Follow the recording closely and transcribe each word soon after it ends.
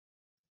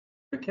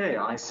Okay,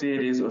 I see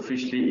it is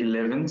officially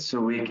 11,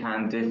 so we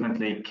can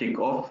definitely kick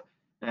off.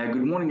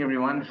 Good morning,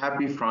 everyone.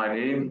 Happy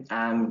Friday,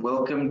 and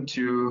welcome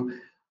to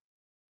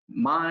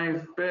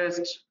my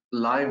first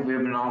live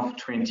webinar of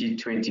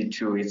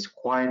 2022. It's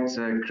quite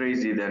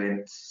crazy that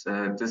it's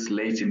this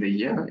late in the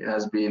year. It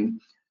has been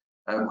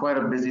quite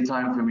a busy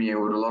time for me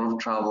with a lot of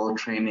travel,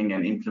 training,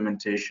 and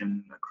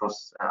implementation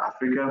across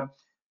Africa.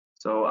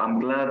 So I'm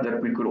glad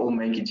that we could all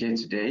make it here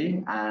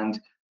today. And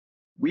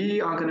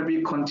we are going to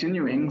be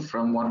continuing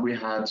from what we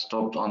had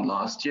stopped on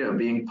last year,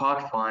 being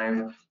part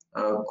 5,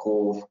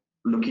 called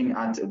looking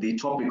at the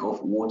topic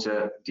of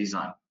water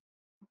design.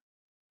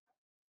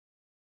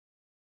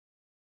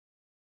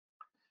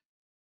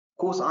 Of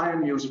course, I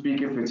am your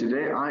speaker for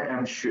today. I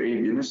am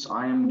Shuaib Yunus.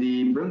 I am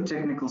the BIM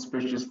technical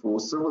specialist for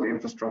civil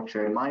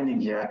infrastructure and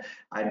mining here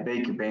at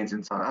Baker Baines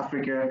in South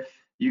Africa.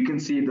 You can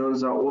see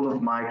those are all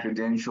of my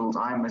credentials.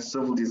 I'm a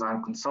civil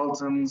design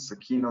consultant, a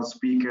keynote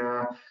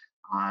speaker.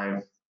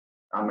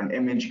 I'm an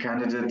image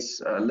candidate,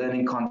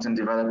 learning content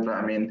developer.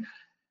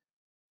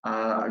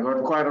 I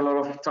got quite a lot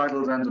of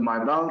titles under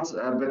my belt,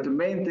 but the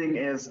main thing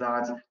is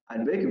that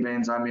at Baker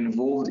Baines, I'm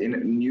involved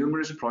in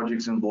numerous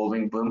projects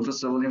involving BIM for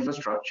civil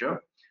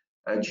infrastructure,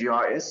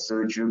 GIS,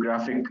 so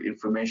Geographic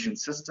Information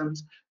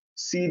Systems,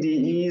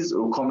 CDEs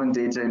or Common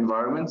Data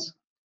Environments,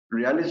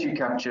 reality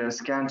capture,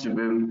 scan to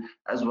BIM,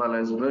 as well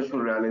as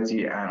virtual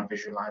reality and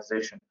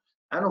visualization.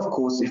 And of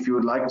course, if you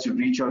would like to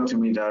reach out to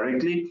me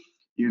directly,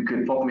 you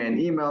could pop me an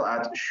email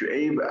at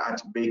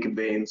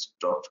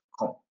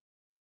shuaib@bakerbaines.com.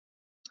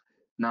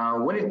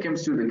 Now, when it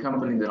comes to the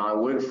company that I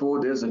work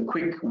for, there's a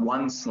quick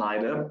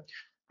one-slider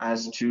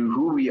as to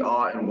who we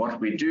are and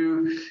what we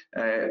do.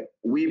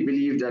 We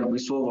believe that we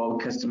solve our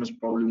customers'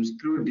 problems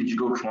through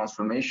digital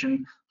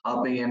transformation,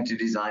 helping them to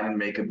design and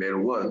make a better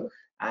world.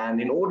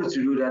 And in order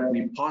to do that,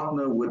 we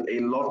partner with a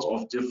lot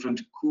of different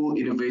cool,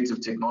 innovative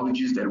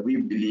technologies that we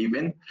believe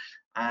in.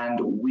 And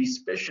we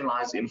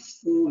specialize in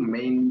 4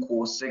 main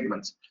core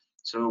segments.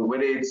 So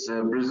whether it's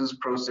business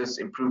process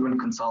improvement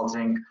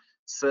consulting,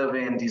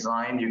 survey and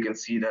design, you can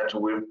see that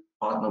we're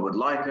partnered with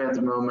Leica at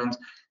the moment.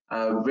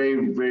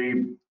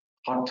 Very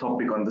hot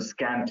topic on the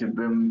scan to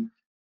BIM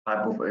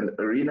type of an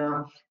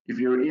arena. If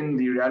you're in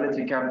the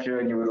reality capture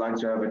and you would like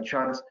to have a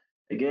chat,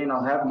 again,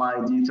 I'll have my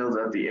details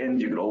at the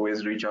end. You can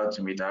always reach out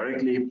to me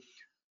directly.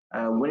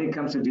 When it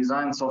comes to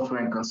design software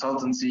and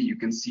consultancy, you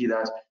can see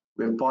that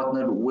we've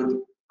partnered with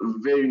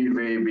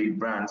very big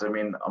brands. I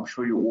mean, I'm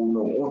sure you all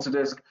know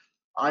Autodesk,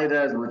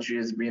 Analyse, which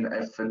has been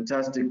a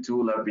fantastic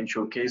tool. I've been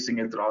showcasing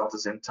it throughout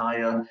this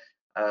entire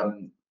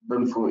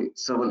BIM for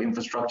civil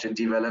infrastructure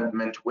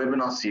development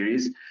webinar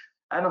series.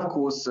 And of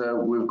course,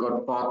 we've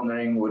got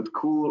partnering with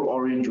Cool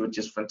Orange, which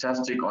is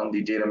fantastic on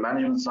the data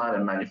management side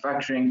and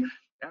manufacturing.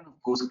 And of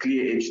course,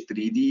 ClearEdge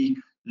 3D,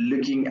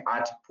 looking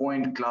at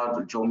point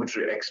cloud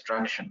geometry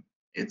extraction.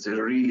 It's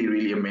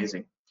really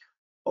amazing.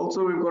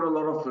 Also, we've got a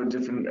lot of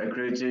different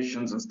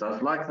accreditations and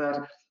stuff like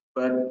that.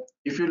 But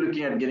if you're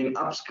looking at getting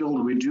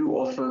upskilled, we do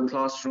offer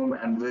classroom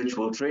and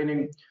virtual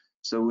training.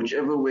 So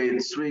whichever way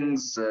it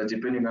swings,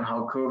 depending on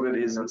how COVID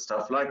is and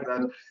stuff like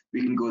that,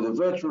 we can go the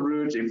virtual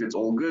route if it's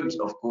all good.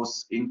 Of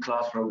course, in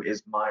classroom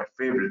is my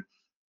favorite.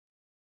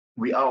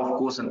 We are, of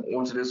course, an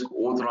Autodesk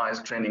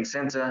authorized training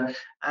center,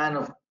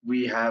 and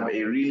we have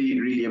a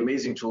really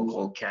amazing tool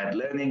called CAD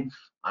Learning.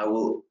 I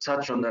will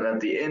touch on that at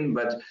the end,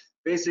 but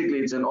basically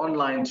it's an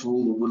online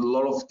tool with a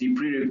lot of the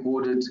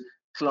pre-recorded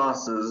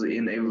classes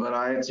in a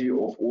variety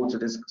of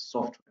Autodesk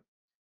software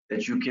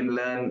that you can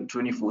learn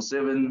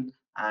 24/7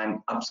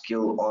 and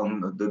upskill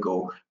on the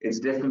go. It's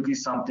definitely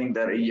something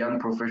that a young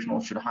professional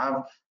should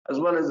have, as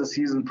well as a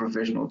seasoned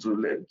professional,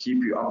 to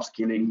keep you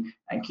upskilling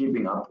and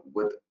keeping up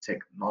with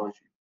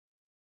technology.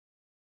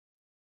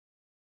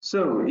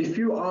 So if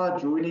you are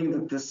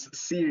joining this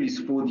series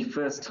for the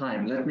first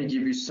time, let me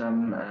give you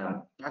some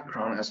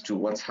background as to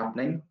what's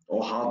happening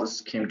or how this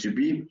came to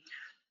be.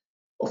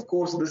 Of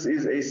course, this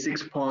is a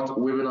 6-part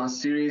webinar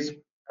series,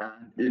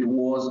 and it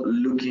was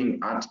looking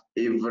at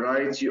a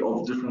variety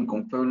of different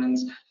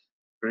components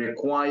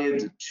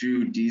required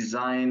to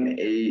design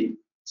a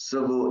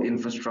civil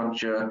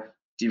infrastructure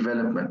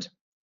development.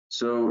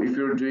 So if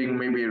you're doing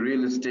maybe a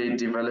real estate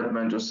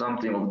development or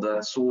something of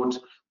that sort,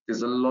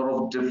 there's a lot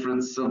of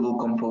different civil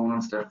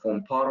components that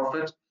form part of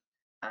it.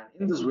 And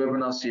in this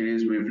webinar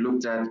series, we've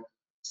looked at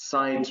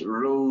site,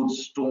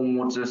 roads,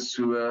 stormwater,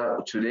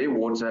 sewer, today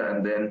water,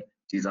 and then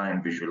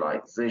design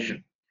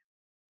visualization.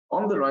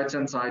 On the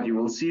right-hand side, you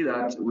will see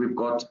that we've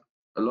got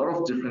a lot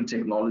of different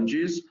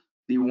technologies.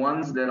 The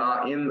ones that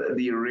are in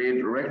the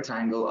red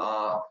rectangle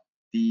are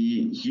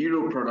the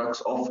hero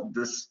products of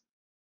this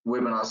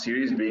webinar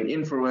series, being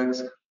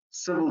InfraWorks,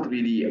 Civil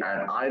 3D,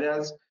 and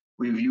IDAS.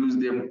 We've used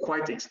them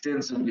quite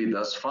extensively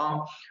thus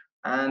far.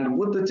 And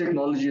with the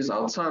technologies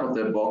outside of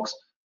their box,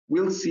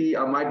 we'll see,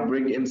 I might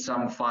bring in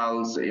some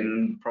files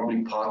in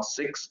probably part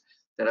 6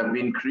 that have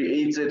been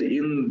created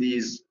in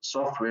these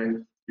software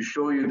to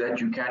show you that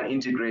you can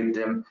integrate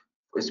them,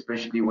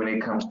 especially when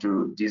it comes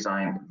to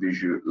design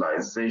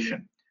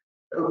visualization.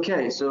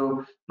 Okay,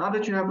 so now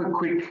that you have a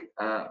quick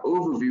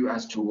overview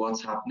as to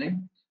what's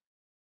happening,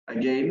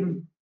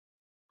 again,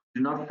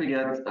 do not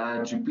forget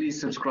to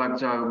please subscribe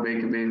to our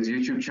Baker Bailey's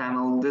YouTube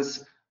channel.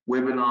 This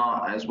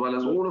webinar, as well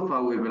as all of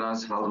our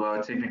webinars held by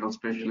our technical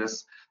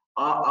specialists,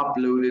 are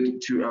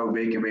uploaded to our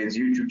Baker Bailey's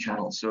YouTube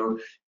channel. So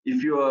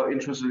if you are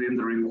interested in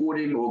the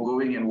recording or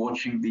going and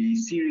watching the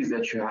series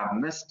that you have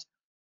missed,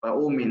 by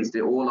all means,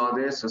 they all are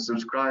there. So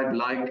subscribe,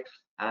 like,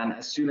 and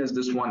as soon as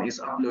this one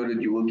is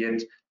uploaded, you will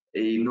get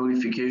a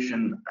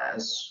notification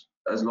as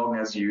long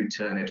as you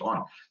turn it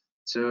on.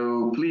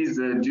 So please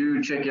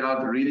do check it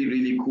out. Really,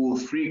 really cool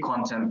free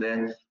content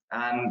there.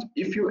 And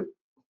if you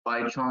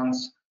by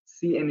chance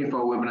see any of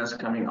our webinars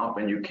coming up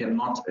and you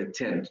cannot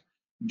attend,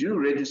 do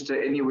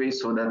register anyway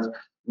so that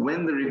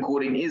when the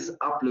recording is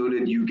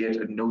uploaded, you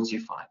get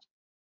notified.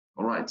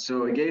 All right.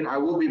 So again, I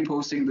will be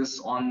posting this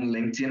on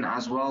LinkedIn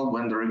as well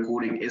when the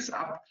recording is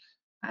up,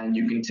 and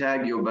you can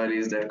tag your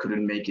buddies that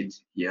couldn't make it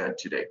here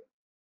today.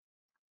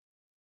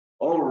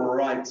 All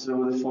right,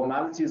 so the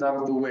formalities out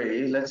of the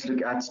way, let's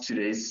look at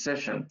today's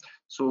session.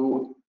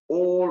 So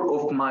all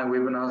of my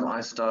webinars,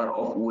 I start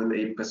off with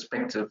a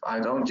perspective. I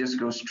don't just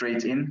go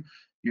straight in.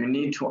 You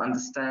need to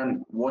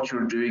understand what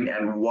you're doing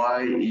and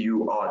why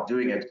you are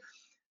doing it.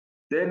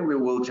 Then we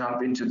will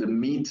jump into the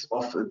meat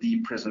of the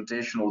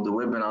presentation or the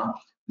webinar,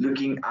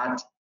 looking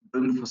at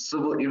BIM for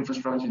civil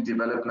infrastructure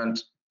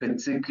development,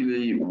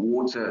 particularly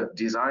water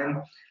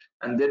design.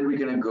 And then we're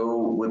going to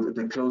go with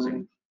the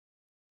closing.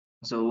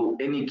 So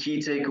any key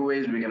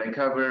takeaways we're going to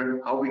cover,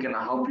 how we're going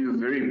to help you,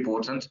 very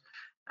important.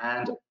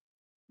 And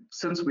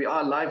since we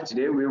are live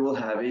today, we will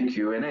have a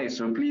Q&A.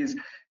 So please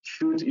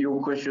shoot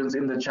your questions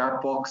in the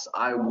chat box.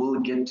 I will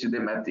get to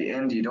them at the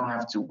end. You don't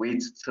have to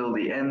wait till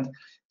the end.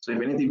 So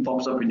if anything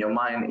pops up in your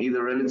mind,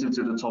 either relative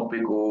to the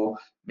topic or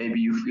maybe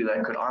you feel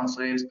I could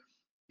answer it,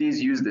 please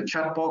use the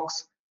chat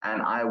box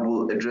and I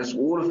will address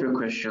all of your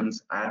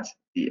questions at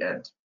the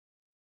end.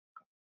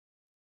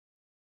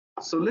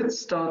 So let's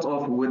start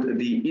off with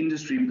the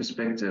industry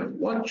perspective.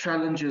 What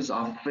challenges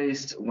are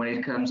faced when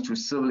it comes to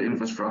civil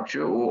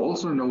infrastructure, or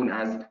also known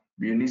as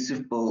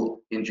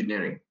municipal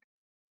engineering?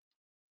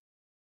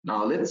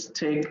 Now let's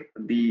take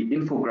the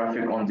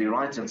infographic on the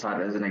right hand side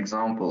as an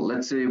example.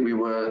 Let's say we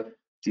were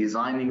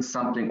designing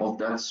something of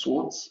that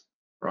sort,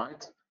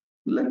 right?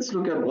 Let's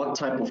look at what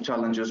type of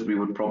challenges we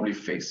would probably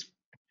face.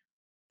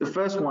 The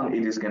first one,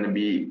 it is going to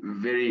be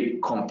very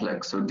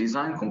complex, so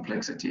design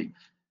complexity.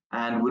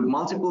 And with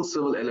multiple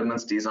civil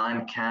elements,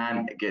 design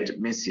can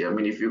get messy. I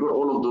mean, if you've got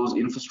all of those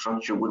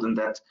infrastructure within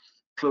that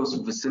close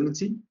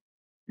vicinity,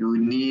 you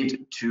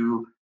need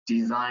to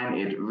design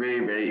it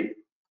very, very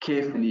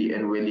carefully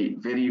and really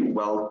very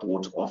well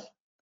thought of.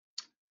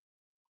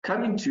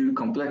 Coming to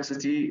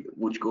complexity,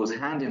 which goes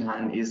hand in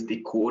hand, is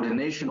the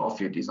coordination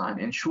of your design,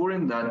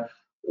 ensuring that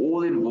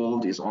all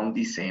involved is on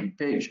the same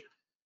page.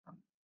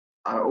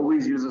 I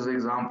always use this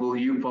example.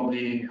 You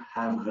probably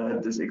have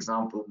heard this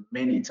example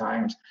many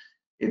times.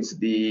 It's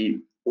the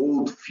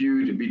old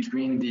feud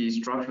between the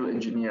structural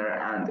engineer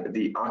and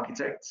the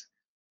architect,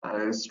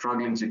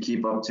 struggling to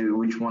keep up to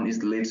which one is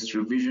the latest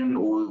revision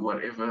or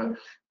whatever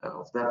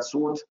of that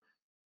sort.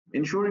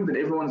 Ensuring that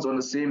everyone's on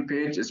the same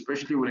page,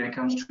 especially when it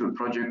comes to a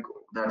project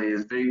that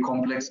is very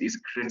complex,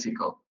 is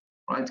critical,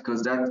 right?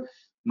 Because that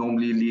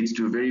normally leads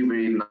to very,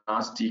 very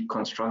nasty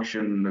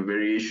construction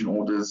variation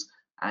orders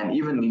and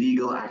even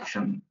legal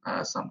action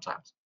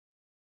sometimes.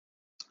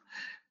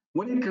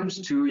 When it comes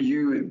to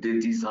you, the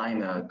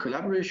designer,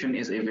 collaboration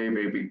is a very,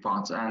 very big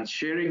part, and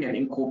sharing and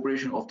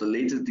incorporation of the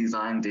latest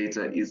design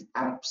data is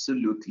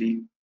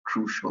absolutely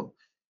crucial.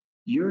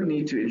 You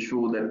need to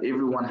ensure that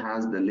everyone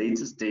has the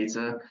latest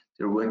data,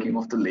 they're working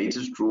off the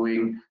latest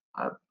drawing,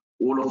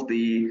 all of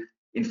the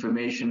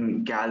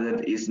information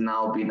gathered is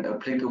now being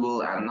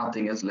applicable and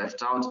nothing is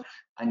left out.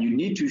 And you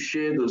need to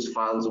share those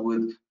files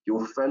with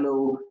your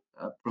fellow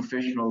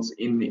professionals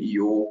in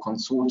your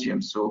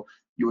consortium. So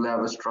you'll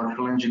have a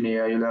structural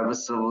engineer, you'll have a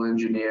civil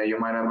engineer, you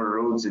might have a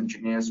roads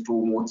engineer,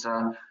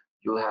 stormwater,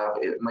 you'll have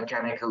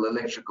mechanical,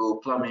 electrical,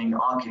 plumbing,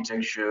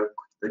 architecture,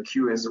 the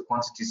QS,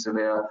 quantity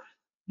surveyor.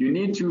 You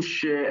need to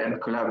share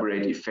and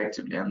collaborate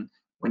effectively. And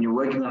when you're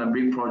working on a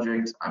big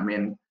project, I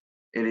mean,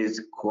 it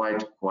is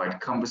quite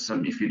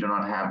cumbersome if you do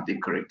not have the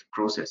correct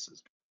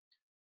processes.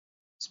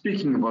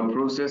 Speaking about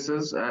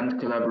processes and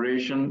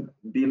collaboration,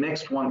 the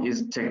next one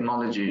is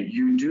technology.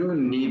 You do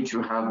need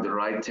to have the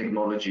right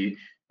technology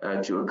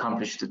to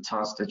accomplish the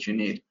task that you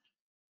need.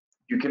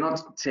 You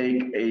cannot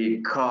take a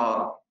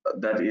car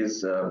that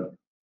is,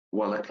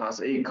 well, a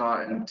Class A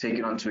car and take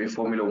it onto a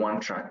Formula One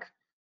track.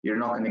 You're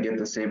not going to get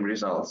the same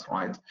results,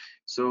 right?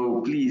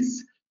 So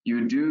please,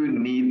 you do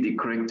need the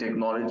correct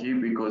technology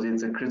because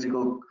it's a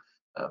critical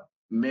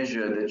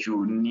measure that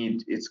you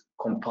need. It's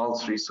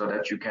compulsory so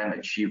that you can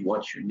achieve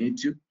what you need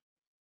to.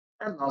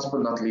 And last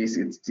but not least,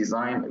 it's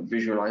design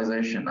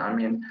visualization. I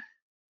mean,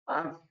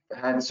 I've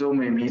had so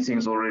many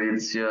meetings already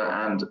this year,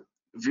 and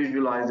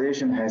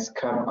visualization has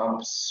come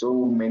up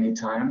so many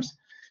times,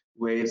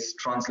 where it's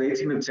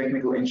translating the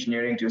technical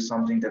engineering to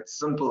something that's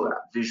simple,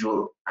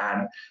 visual,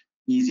 and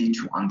easy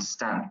to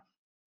understand.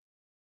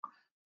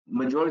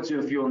 Majority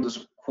of you on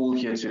this call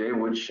here today,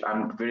 which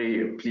I'm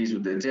very pleased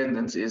with the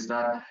attendance, is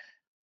that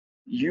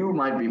you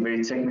might be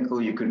very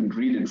technical, you can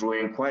read a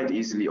drawing quite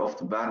easily off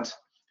the bat,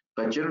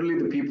 but generally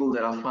the people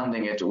that are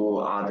funding it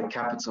or are the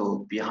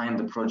capital behind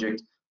the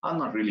project are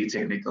not really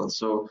technical.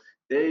 So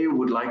they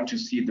would like to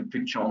see the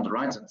picture on the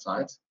right hand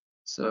side.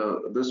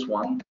 So this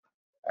one,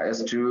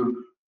 as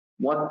to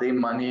what their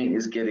money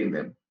is getting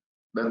them.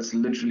 That's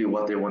literally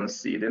what they want to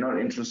see. They're not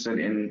interested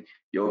in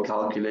your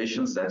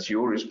calculations. That's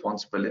your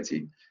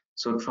responsibility.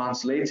 So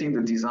translating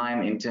the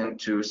design intent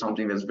to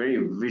something that's very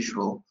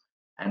visual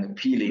and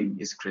appealing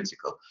is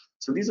critical.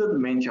 So these are the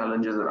main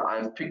challenges that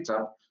I've picked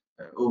up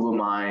over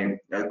my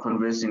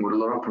conversing with a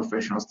lot of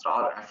professionals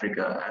throughout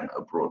Africa and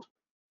abroad.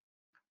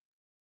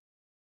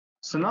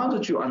 So now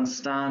that you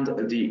understand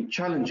the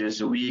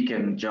challenges, we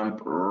can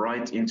jump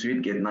right into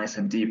it, get nice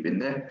and deep in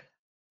there.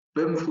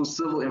 BIM for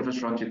civil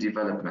infrastructure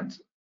development,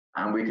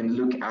 and we can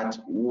look at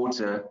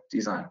water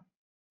design.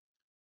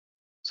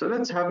 So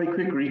let's have a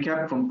quick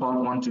recap from part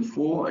 1 to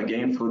 4.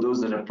 Again, for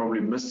those that have probably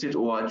missed it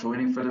or are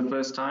joining for the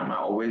first time, I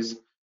always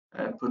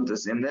put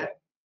this in there.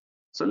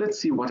 So let's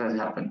see what has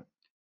happened.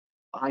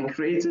 I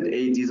created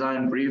a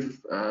design brief,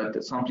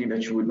 that's something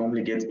that you would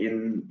normally get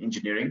in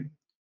engineering,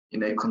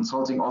 in a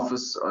consulting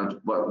office,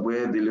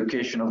 where the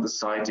location of the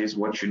site is,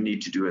 what you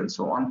need to do, and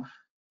so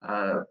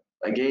on.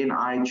 Again,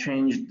 I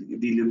changed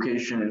the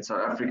location in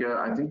South Africa.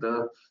 I think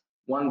the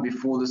one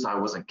before this, I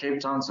was in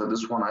Cape Town. So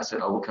this one, I said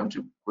I will come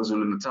to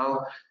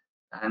KwaZulu-Natal,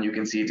 and you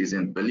can see it is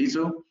in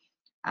Ballito.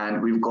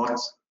 And we've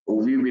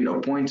been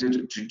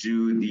appointed to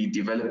do the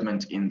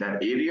development in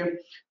that area.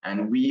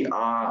 And we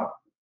are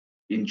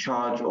in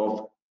charge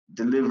of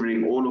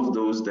delivering all of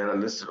those that are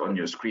listed on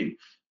your screen.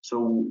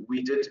 So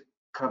we did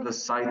cover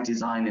site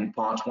design in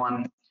part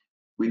 1.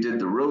 We did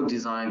the road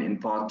design in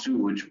part 2,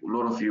 which a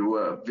lot of you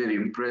were very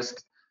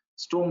impressed.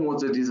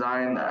 Stormwater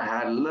design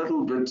had a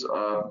little bit,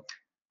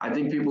 I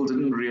think people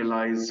didn't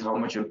realize how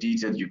much of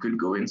detail you could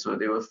go in, so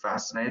they were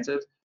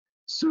fascinated.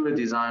 Sewer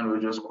design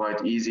was just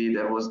quite easy.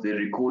 That was the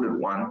recorded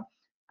one.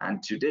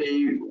 And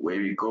today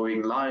we're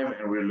going live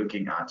and we're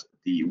looking at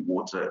the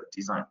water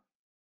design.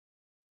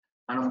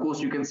 And of course,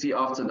 you can see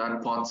after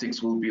that, part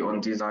 6 will be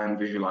on design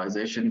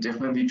visualization.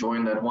 Definitely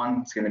join that one.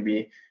 It's going to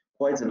be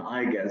quite an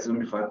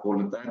eye-gasm, if I call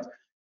it that.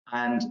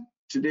 And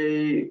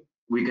today,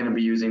 we're going to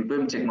be using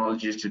BIM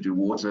technologies to do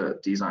water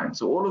design.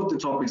 So all of the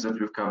topics that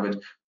we've covered,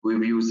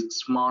 we've used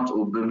smart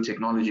or BIM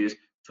technologies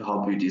to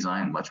help you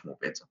design much more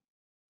better.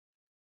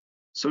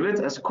 So let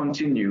us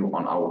continue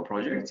on our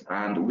project,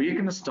 and we're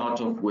going to start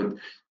off with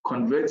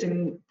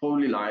converting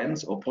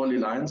polylines, or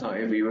polylines,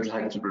 however you would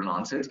like to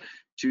pronounce it,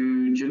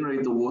 to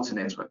generate the water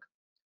network.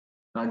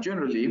 Now,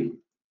 generally,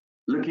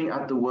 looking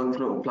at the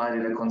workflow applied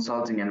in a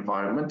consulting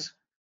environment,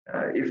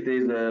 if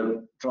there's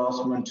a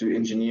draftsman to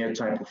engineer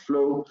type of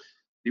flow,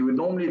 you would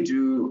normally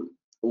do,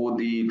 or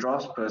the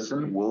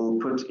draftsperson will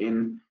put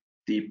in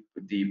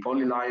the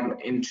polyline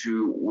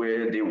into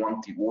where they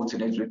want the water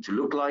network to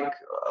look like,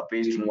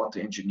 based on what the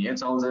engineer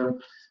tells them,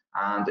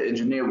 and the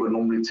engineer would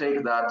normally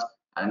take that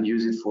and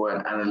use it for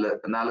an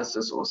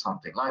analysis or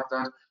something like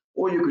that,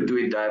 or you could do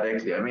it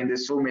directly. I mean,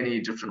 there's so many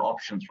different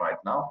options right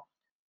now.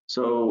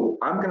 So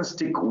I'm going to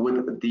stick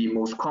with the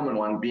most common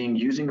one, being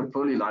using a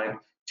polyline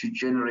to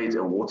generate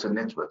a water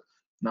network.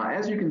 Now,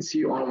 as you can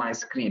see on my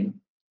screen,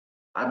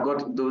 I've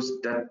got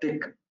that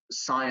thick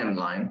cyan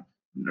line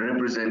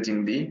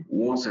representing the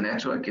water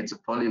network. It's a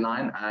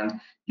polyline, and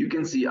you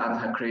can see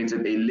I've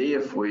created a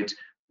layer for it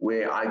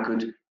where I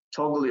could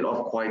toggle it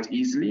off quite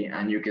easily,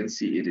 and you can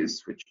see it is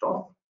switched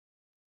off,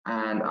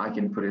 and I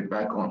can put it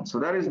back on. So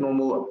that is a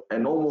normal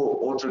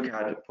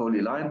AutoCAD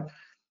polyline,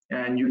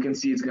 and you can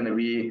see it's going to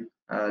be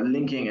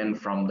linking in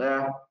from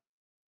there,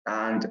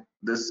 and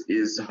this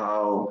is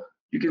how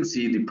you can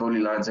see the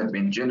polylines have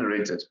been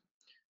generated.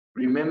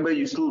 Remember,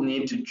 you still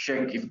need to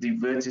check if the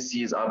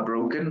vertices are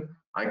broken.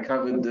 I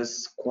covered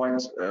this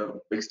quite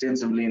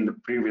extensively in the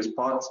previous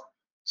parts,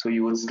 so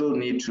you would still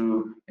need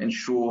to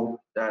ensure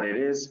that it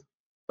is.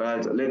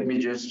 But let me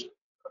just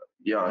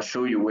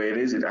show you where it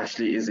is. It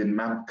actually is in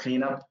map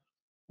cleanup,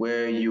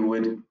 where you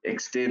would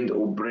extend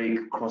or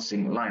break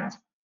crossing lines.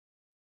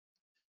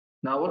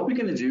 Now what we're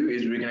going to do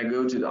is we're going to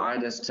go to the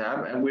Autodesk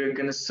tab, and we're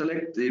going to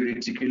select the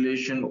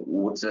reticulation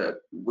water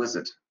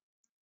wizard.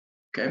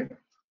 Okay.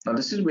 Now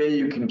this is where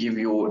you can give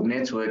your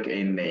network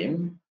a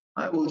name.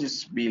 I will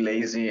just be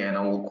lazy and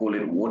I will call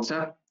it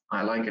water.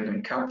 I like it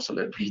in caps, so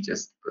let me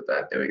just put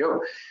that. There we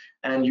go.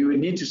 And you would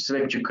need to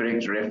select your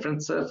correct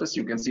reference surface.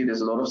 You can see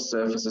there's a lot of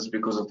surfaces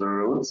because of the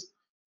roads.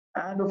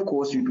 And of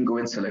course, you can go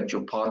and select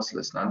your parts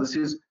list. Now this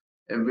is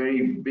a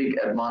very big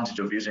advantage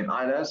of using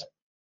Analyse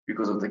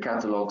because of the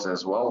catalogs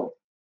as well,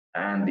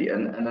 and the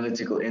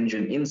analytical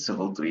engine in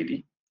Civil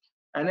 3D.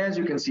 And as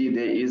you can see,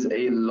 there is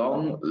a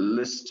long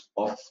list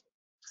of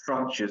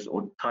structures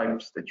or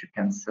types that you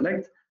can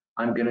select.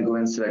 I'm going to go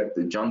and select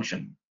the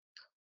junction.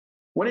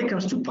 When it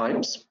comes to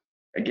pipes,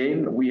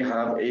 again, we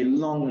have a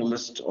long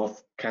list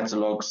of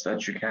catalogs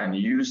that you can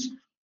use.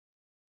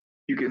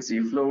 You can see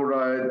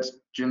fluoride,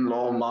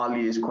 Jinlaw,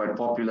 Mali is quite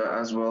popular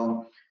as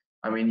well.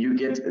 I mean, you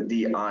get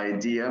the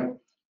idea.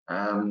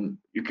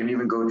 You can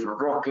even go to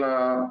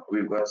Rockler,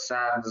 we've got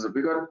sands,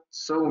 we've got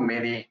so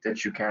many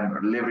that you can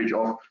leverage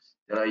off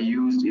that are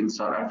used in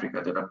South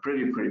Africa that are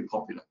pretty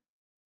popular.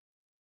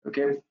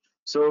 Okay,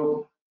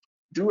 so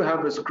do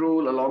have a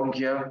scroll along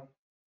here.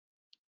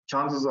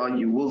 Chances are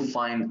you will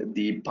find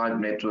the pipe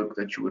network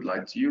that you would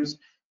like to use.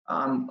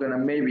 I'm gonna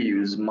maybe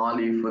use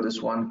Mali for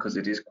this one because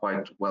it is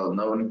quite well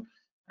known,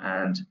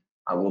 and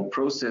I will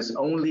process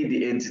only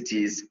the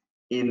entities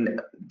in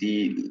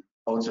the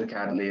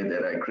AutoCAD layer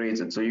that I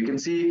created. So you can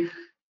see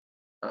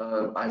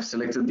I've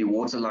selected the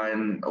water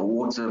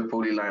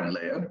polyline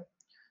layer.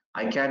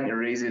 I can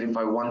erase it if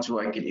I want to.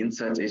 I can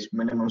insert a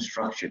minimum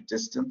structure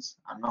distance.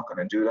 I'm not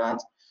going to do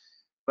that,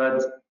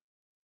 but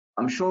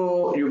I'm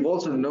sure you've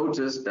also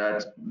noticed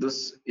that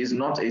this is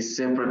not a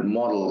separate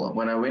model.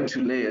 When I went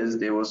to layers,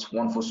 there was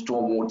one for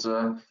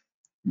stormwater,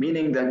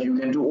 meaning that you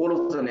can do all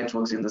of the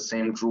networks in the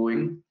same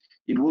drawing.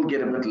 It will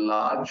get a bit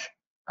large,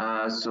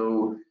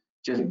 so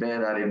just bear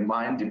that in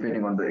mind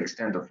depending on the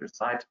extent of your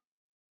site.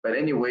 But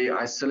anyway,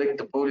 I select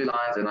the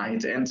polylines and I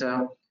hit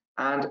enter,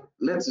 and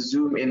let's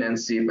zoom in and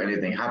see if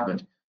anything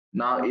happened.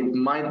 Now it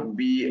might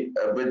be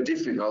a bit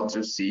difficult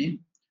to see,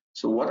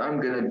 so what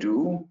I'm gonna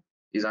do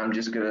is I'm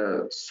just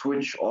gonna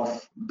switch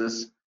off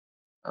this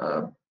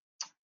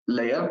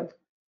layer,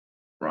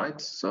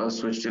 right? So I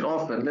switched it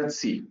off, and let's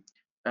see.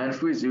 And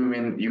if we zoom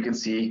in, you can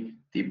see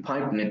the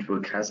pipe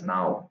network has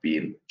now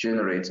been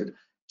generated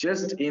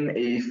just in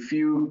a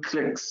few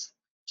clicks.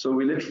 So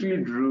we literally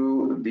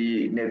drew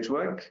the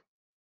network.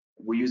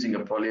 We're using a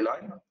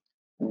polyline.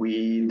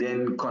 We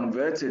then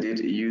converted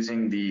it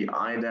using the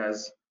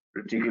IDAS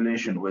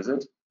reticulation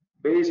wizard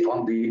based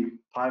on the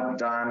pipe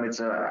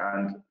diameter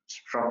and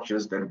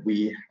structures that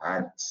we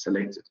had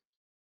selected.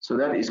 So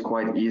that is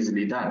quite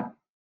easily done.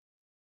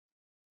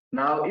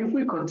 Now, if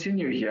we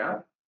continue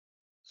here,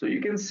 so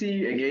you can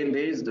see again,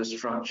 there's the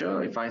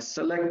structure. If I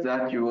select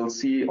that, you will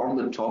see on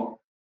the top,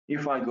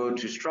 if I go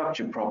to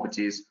structure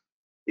properties,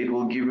 it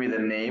will give me the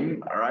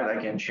name. All right,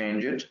 I can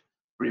change it.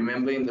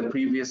 Remember in the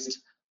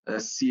previous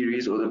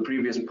series or the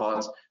previous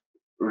parts,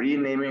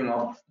 renaming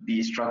of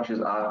the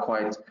structures are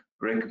quite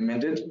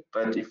recommended,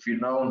 but if you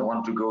don't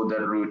want to go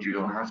that route, you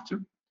don't have to.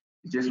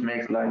 It just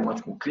makes life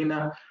much more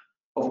cleaner.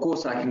 Of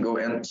course, I can go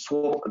and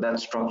swap that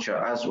structure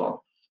as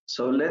well.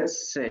 So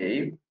let's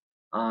say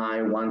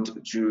I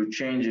want to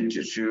change it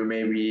to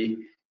maybe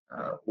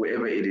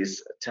wherever it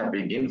is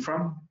tapping in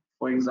from.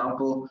 For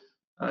example,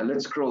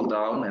 let's scroll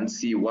down and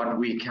see what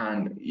we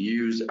can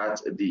use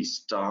at the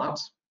start,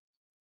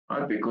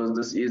 right? Because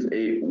this is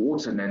a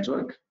water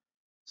network.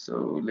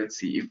 So let's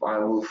see if I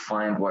will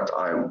find what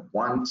I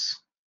want.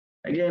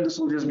 Again, this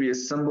will just be a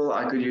symbol.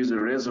 I could use a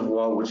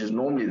reservoir, which is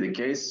normally the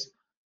case.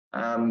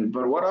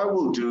 But what I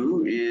will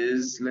do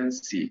is,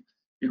 let's see,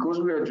 because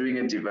we are doing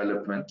a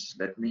development,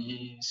 let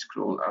me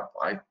scroll up.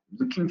 I'm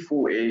looking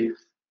for a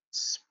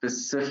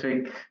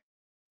specific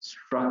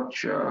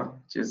structure.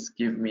 Just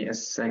give me a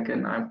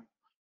second. I'm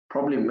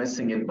probably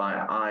missing it by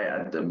eye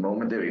at the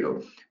moment. There we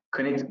go.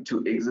 Connect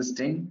to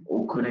existing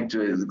or connect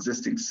to an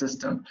existing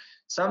system.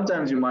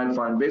 Sometimes you might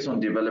find, based on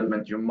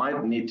development, you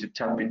might need to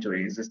tap into an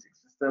existing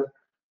system,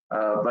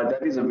 but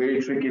that is a very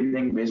tricky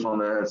thing based on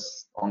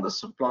the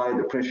supply,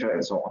 the pressure,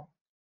 and so on.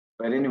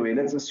 But anyway,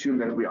 let's assume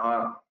that we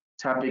are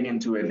tapping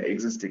into an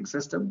existing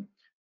system.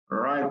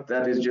 Right,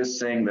 that is just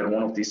saying that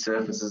one of these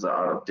surfaces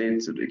are out of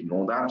date, so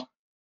ignore that.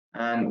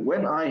 And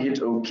when I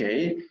hit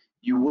OK,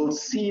 you will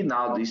see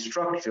now the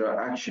structure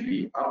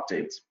actually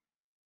updates.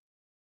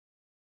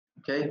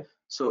 Okay,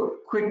 so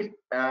quick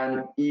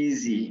and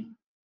easy,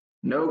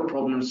 no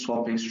problem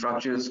swapping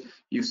structures.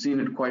 You've seen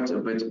it quite a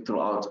bit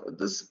throughout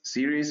this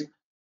series.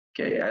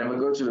 Okay, and we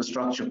go to the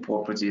structure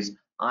properties.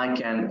 I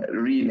can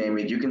rename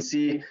it. You can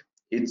see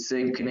it's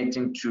saying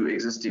connecting to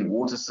existing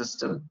water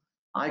system.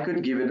 I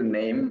could give it a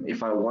name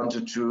if I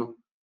wanted to,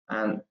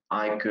 and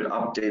I could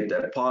update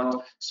that part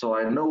so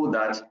I know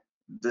that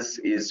this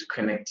is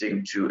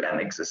connecting to an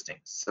existing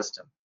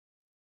system.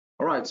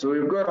 All right, so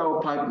we've got our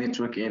pipe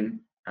network in,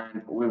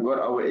 and we've got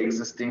our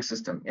existing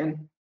system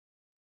in.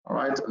 All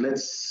right,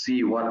 let's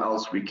see what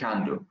else we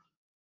can do.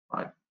 All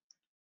right.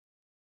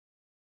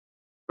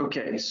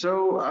 Okay,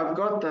 so I've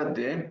got that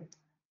there.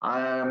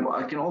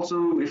 I can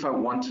also, if I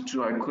wanted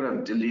to, I could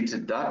have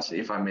deleted that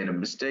if I made a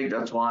mistake.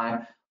 That's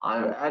why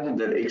I've added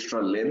that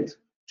extra length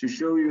to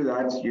show you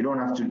that you don't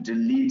have to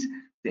delete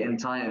the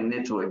entire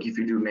network if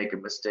you do make a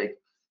mistake.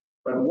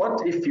 But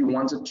what if you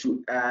wanted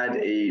to add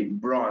a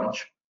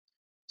branch?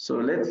 So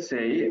let's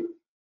say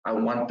I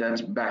want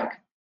that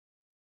back.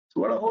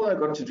 So all I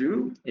got to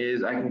do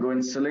is I can go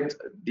and select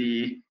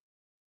the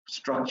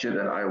structure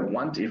that I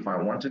want if I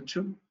wanted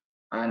to,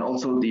 and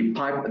also the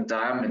pipe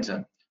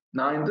diameter.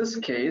 Now in this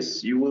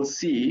case, you will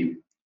see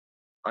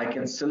I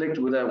can select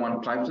whether I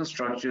want pipes and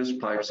structures,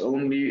 pipes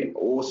only,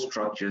 or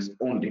structures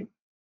only,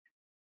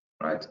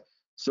 right?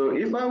 So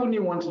if I only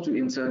wanted to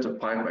insert a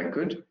pipe, I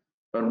could,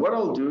 but what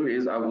I'll do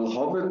is I will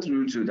hover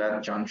through to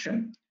that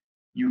junction.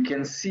 You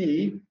can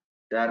see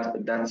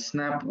that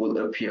snap will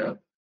appear.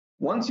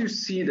 Once you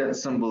see that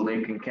symbol,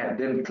 then you can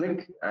then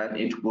click and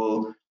it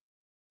will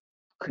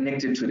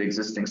connect it to the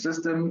existing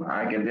system.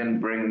 I can then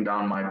bring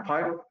down my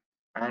pipe,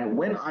 and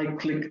when I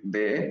click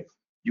there,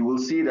 you will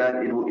see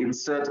that it will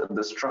insert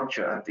the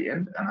structure at the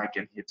end, and I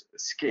can hit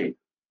escape.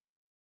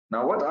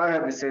 Now what I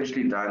have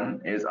essentially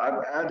done is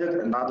I've added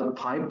another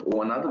pipe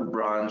or another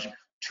branch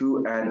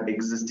to an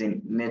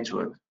existing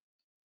network.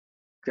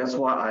 That's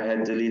why I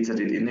had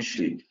deleted it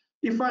initially.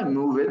 If I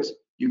move it,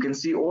 you can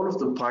see all of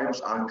the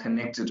pipes are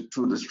connected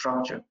to the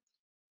structure.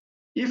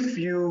 If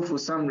you, for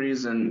some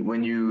reason,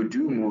 when you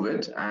do move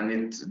it and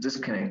it's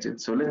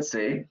disconnected, so let's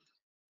say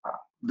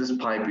this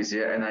pipe is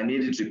here and I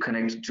needed to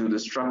connect to the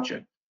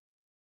structure,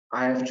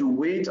 I have to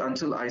wait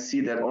until I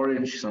see that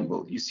orange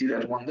symbol. You see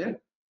that one there?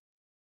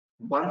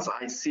 Once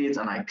I see it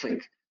and I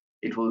click,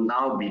 it will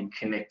now be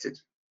connected,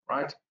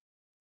 right?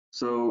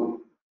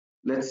 So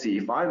let's see,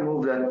 if I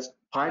move that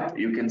pipe,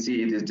 you can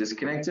see it is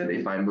disconnected.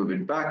 If I move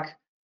it back,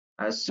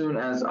 as soon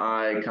as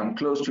I come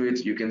close to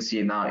it, you can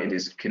see now it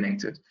is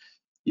connected.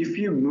 If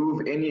you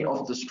move any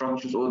of the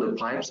structures or the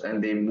pipes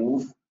and they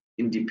move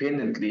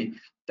independently,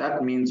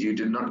 that means you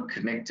did not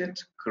connect it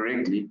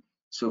correctly.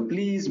 So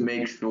please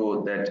make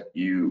sure that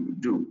you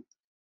do.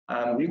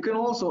 You can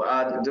also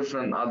add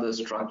different other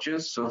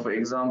structures. So for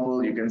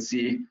example, you can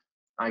see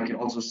I can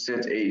also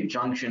set a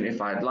junction if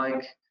I'd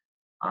like.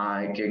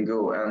 I can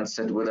go and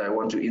set whether I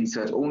want to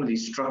insert only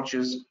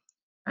structures,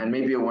 and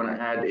maybe I want to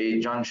add a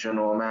junction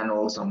or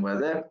manual somewhere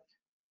there.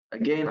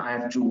 Again, I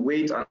have to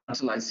wait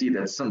until I see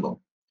that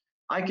symbol.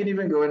 I can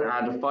even go and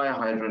add a fire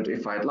hydrant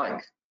if I'd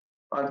like,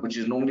 right? Which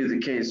is normally the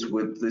case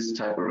with this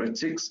type of red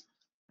ticks.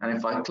 And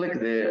if I click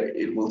there,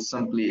 it will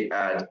simply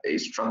add a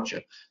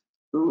structure.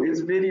 So it's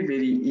very,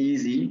 very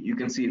easy. You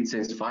can see it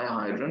says fire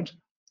hydrant.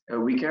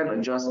 We can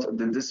adjust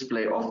the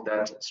display of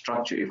that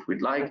structure if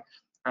we'd like.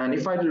 And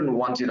if I didn't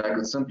want it, I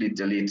could simply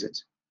delete it.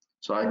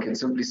 So I can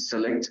simply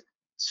select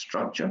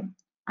structure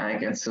and I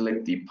can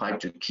select the pipe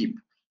to keep.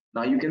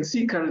 Now you can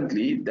see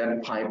currently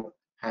that pipe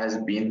has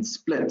been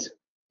split.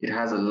 It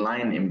has a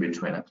line in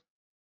between it.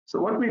 So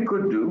what we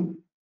could do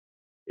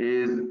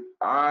is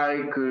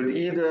I could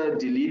either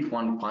delete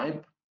one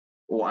pipe,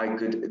 or I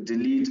could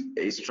delete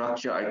a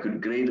structure, I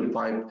could grade a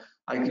pipe,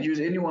 I could use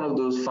any one of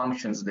those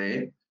functions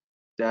there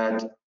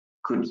that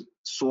could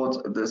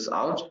sort this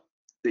out.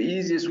 The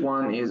easiest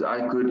one is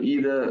I could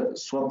either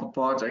swap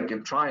apart, I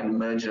can try and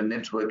merge a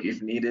network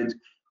if needed,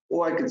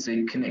 or I could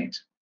say connect.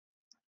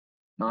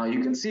 Now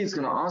you can see it's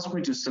going to ask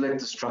me to select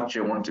the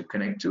structure I want to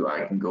connect to.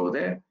 I can go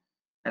there,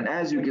 and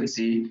as you can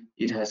see,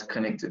 it has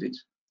connected it.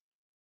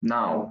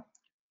 Now,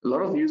 a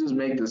lot of users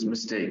make this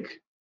mistake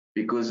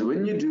because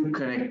when you do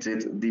connect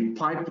it, the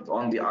pipe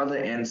on the other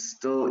end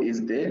still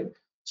is there.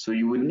 So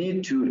you would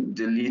need to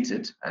delete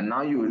it. And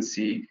now you will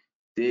see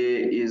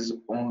there is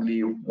only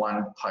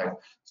one pipe.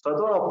 So I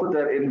thought I'll put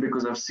that in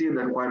because I've seen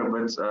that quite a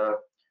bit.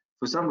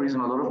 For some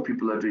reason, a lot of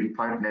people are doing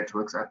pipe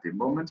networks at the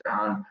moment.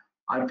 And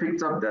I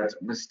picked up that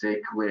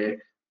mistake where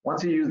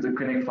once you use the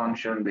connect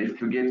function, they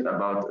forget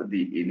about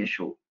the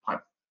initial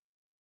pipe.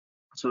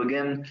 So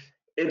again,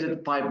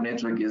 edit pipe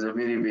network is a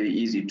very, very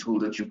easy tool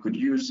that you could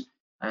use,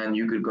 and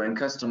you could go and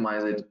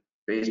customize it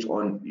based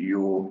on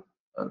your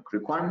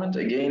requirement.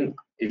 Again,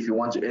 if you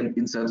want to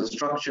insert a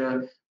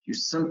structure, you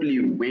simply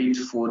wait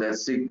for that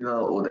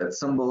signal or that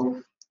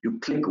symbol, you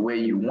click where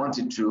you want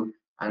it to,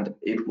 and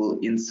it will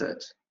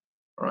insert.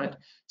 All right.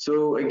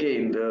 So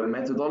again, the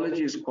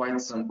methodology is quite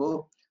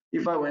simple.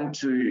 If I went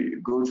to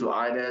go to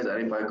IDAS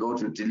and if I go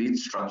to delete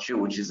structure,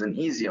 which is an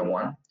easier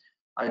one,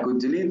 I could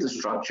delete the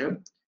structure,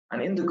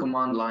 and in the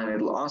command line,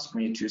 it'll ask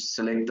me to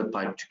select the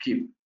pipe to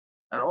keep.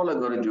 And all I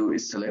got to do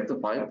is select the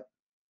pipe,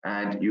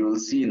 and you will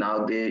see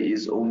now there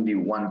is only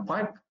one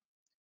pipe,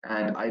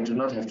 and I do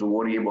not have to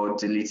worry about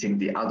deleting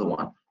the other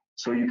one.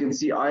 So you can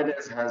see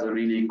IDAS has a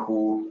really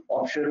cool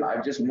option.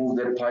 I've just moved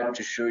that pipe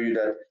to show you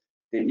that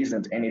there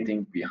isn't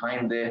anything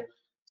behind there.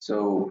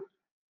 So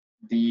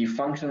the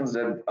functions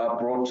that are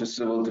brought to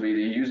Civil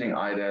 3D using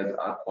IDAS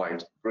are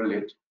quite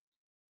brilliant.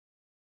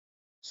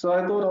 So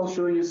I thought I'll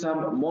show you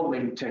some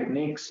modeling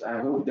techniques. I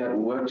hope that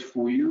worked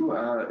for you,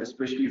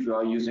 especially if you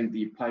are using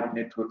the pipe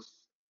networks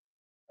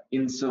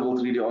in Civil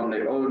 3D on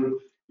their own.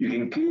 You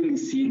can clearly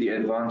see the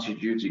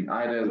advantage using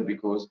IDAS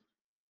because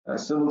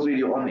Civil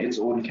 3D on its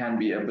own can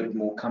be a bit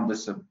more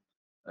cumbersome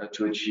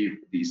to achieve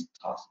these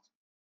tasks.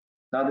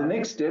 Now the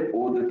next step,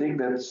 or the thing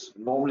that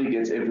normally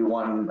gets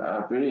everyone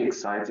very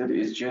excited,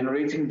 is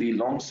generating the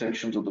long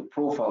sections of the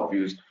profile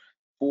views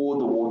for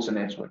the water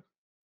network.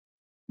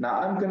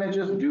 Now I'm going to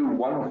just do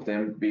one of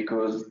them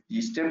because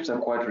the steps are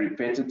quite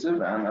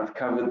repetitive, and I've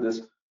covered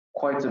this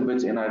quite a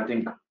bit in, I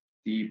think,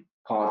 the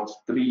part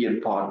 3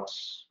 and part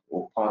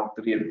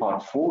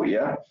 4,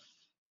 yeah.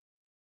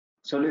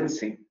 So let's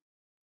see.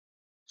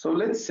 So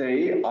let's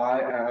say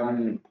I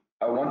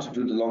want to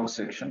do the long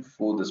section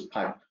for this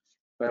pipe,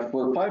 but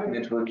for a pipe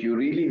network you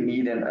really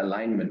need an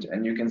alignment,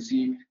 and you can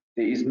see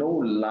there is no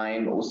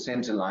line or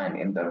center line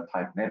in that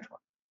pipe network.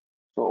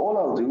 So all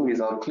I'll do is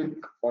I'll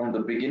click on the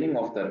beginning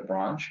of that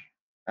branch,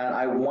 and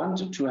I want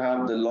to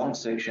have the long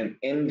section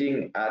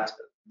ending at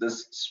this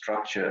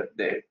structure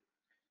there.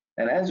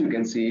 And as you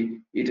can see,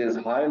 it has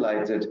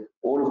highlighted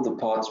all of the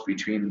parts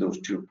between those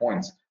 2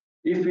 points.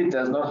 If it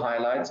does not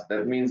highlight,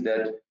 that means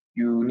that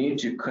you need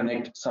to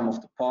connect some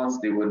of the parts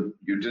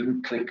you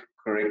didn't click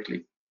correctly.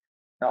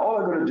 Now all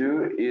I've got to do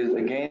is,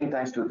 again,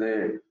 thanks to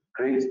the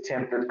great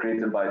template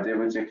created by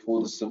Devotech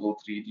for the Civil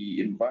 3D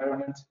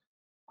environment,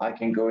 I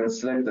can go and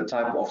select the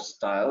type of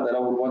style that I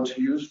would want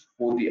to use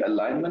for the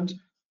alignment.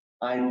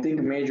 I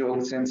think major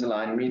on center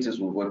line meters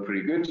will work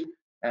pretty good,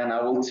 and I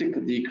will tick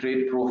the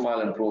create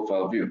profile and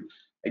profile view.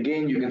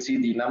 Again, you can see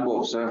the number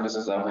of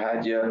surfaces I've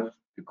had here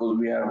because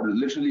we have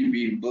literally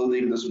been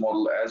building this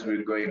model as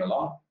we're going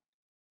along.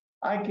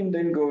 I can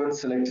then go and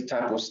select a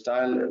type of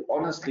style.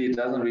 Honestly, it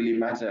doesn't really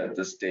matter at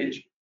this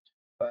stage,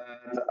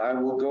 but I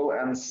will go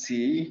and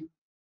see.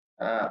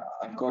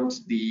 I've got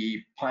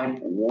the pipe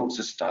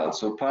water style.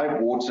 So pipe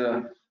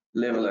water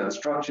level and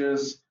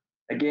structures.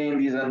 Again,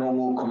 these are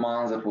normal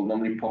commands that will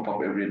normally pop up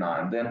every now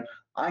and then.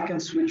 I can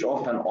switch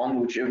off and on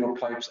whichever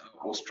pipes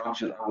or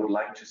structures I would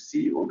like to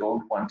see or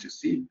don't want to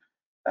see.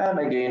 And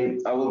again,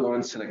 I will go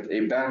and select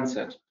a band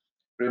set.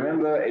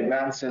 Remember, a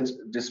band set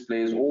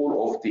displays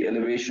all of the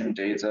elevation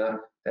data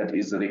that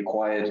is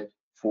required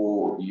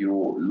for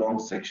your long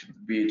section,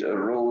 be it a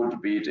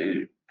road, be it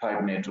a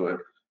pipe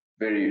network.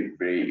 Very,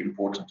 very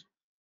important.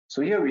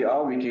 So here we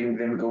are, we can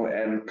then go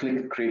and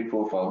click create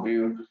profile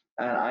view,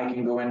 and I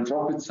can go and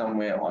drop it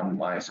somewhere on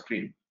my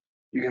screen.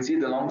 You can see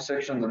the long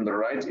sections on the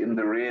right in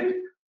the red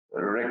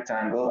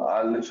rectangle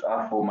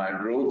are for my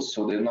roads,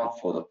 so they're not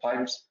for the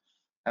pipes.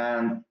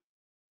 And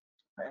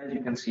as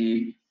you can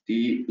see,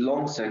 the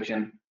long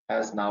section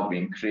has now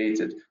been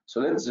created. So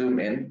let's zoom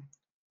in,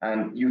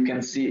 and you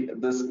can see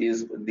this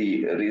is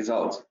the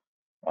result,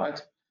 right?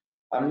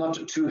 I'm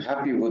not too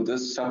happy with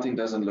this. Something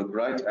doesn't look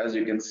right, as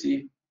you can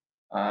see.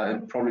 I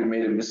probably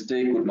made a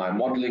mistake with my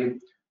modeling.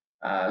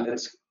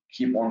 Let's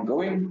keep on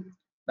going.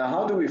 Now,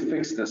 how do we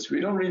fix this? We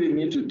don't really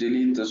need to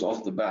delete this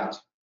off the bat.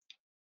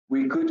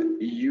 We could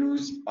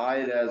use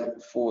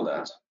IDAS for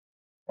that,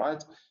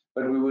 right?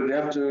 But we would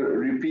have to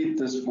repeat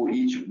this for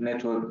each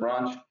network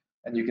branch.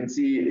 And you can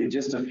see in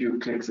just a few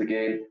clicks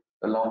again,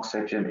 the long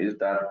section is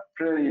that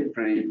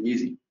pretty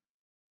easy.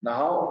 Now,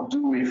 how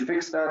do we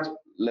fix that?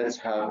 Let's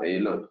have a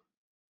look.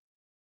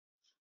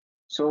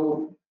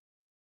 So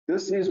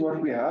this is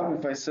what we have.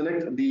 If I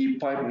select the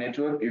pipe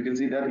network, you can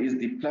see that is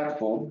the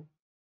platform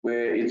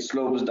where it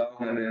slopes down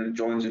and then it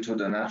joins it to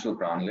the natural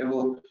ground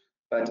level.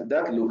 But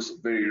that looks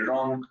very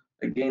wrong.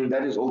 Again,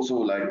 that is also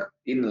like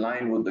in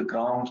line with the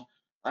ground.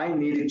 I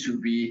need it to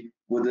be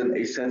within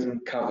a certain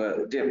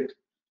cover depth.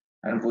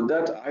 And for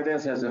that,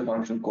 IDAS has a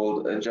function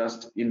called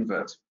adjust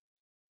invert.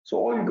 So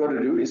all you got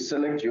to do is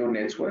select your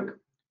network,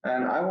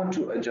 and I want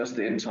to adjust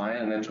the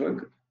entire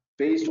network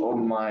based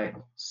on my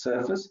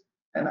surface,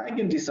 and I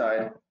can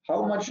decide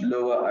how much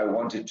lower I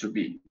want it to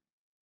be.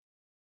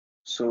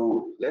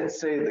 So let's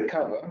say the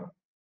cover,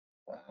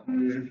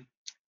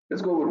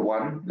 let's go with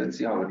 1, let's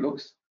see how it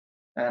looks.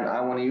 And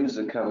I want to use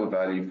the cover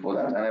value for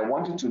that, and I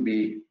want it to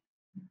be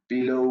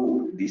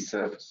below the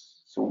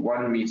surface. So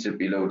 1 meter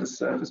below the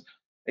surface.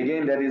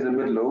 Again, that is a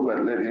bit low, but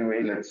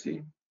anyway, let's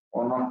see.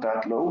 Or not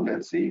that low,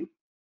 let's see.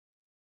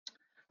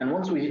 And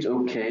once we hit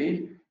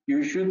OK,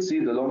 you should see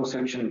the long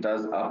section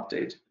does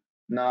update.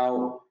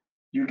 Now,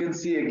 you can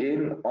see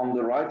again on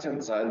the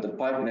right-hand side, the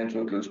pipe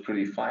network looks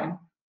pretty fine,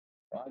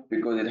 right?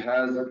 Because it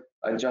has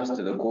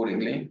adjusted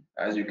accordingly.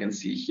 As you can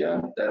see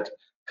here, that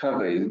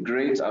cover is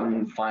great.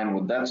 I'm fine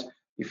with that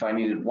if I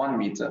needed 1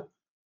 meter.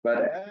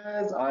 But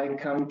as I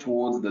come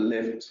towards the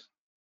left,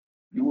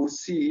 you will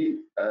see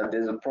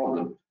there's a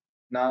problem.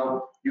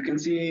 Now, you can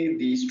see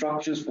the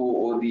structures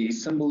for, or the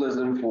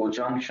symbolism for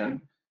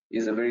junction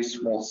is a very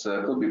small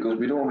circle because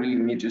we don't really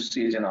need to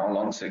see it in our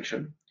long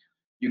section.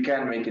 You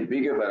can make it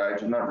bigger, but I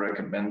do not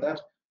recommend that.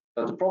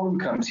 But the problem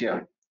comes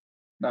here.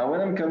 Now,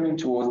 when I'm coming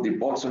towards the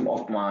bottom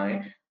of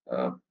my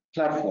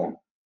platform,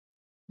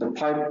 the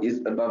pipe is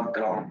above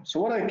ground.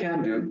 So what I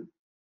can do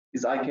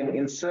is I can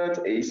insert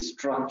a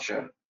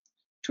structure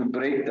to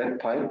break that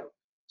pipe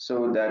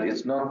so that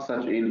it's not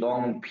such a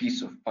long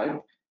piece of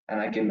pipe, and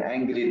I can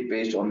angle it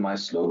based on my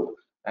slope,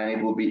 and it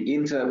will be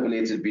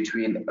interpolated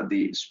between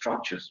the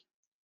structures,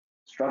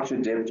 structure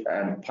depth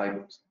and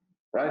pipe,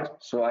 right?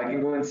 So I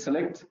can go and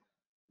select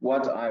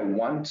what I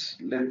want.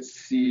 Let's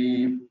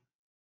see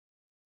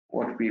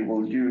what we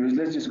will use.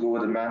 Let's just go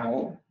with a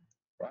manhole,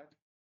 right?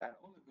 And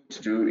all I'm going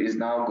to do is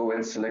now go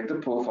and select the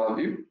profile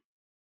view.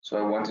 So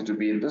I want it to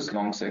be in this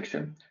long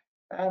section,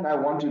 and I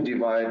want to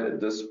divide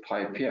this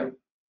pipe here.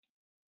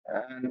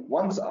 And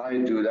once I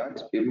do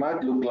that, it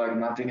might look like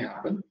nothing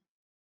happened,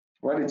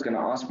 right? It's going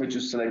to ask me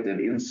to select an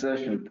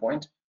insertion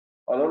point.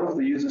 A lot of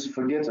the users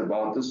forget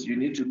about this. You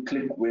need to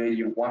click where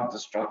you want the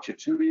structure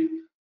to be,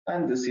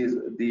 and this is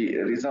the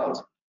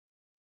result.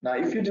 Now,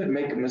 if you did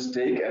make a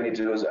mistake and it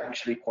was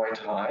actually quite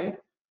high,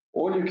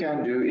 all you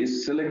can do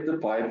is select the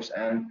pipes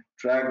and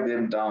drag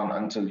them down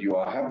until you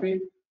are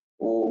happy.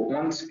 Or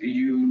once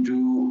you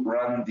do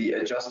run the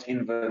adjust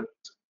invert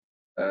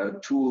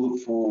tool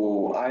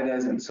for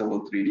IDAS and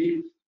Civil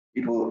 3D,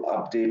 it will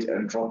update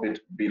and drop it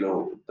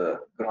below the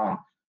ground.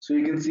 So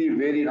you can see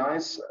very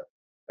nice,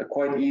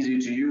 quite easy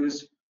to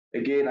use.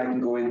 Again, I can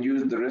go and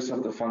use the rest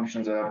of the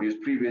functions that I've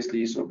used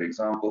previously. So for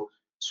example,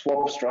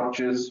 swap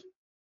structures.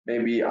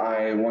 Maybe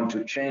I want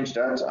to change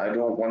that. I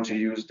don't want to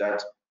use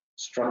that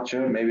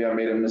structure. Maybe I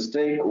made a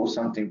mistake or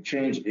something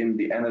changed in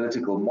the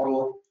analytical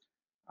model.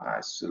 I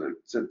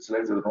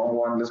selected the wrong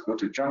one. Let's go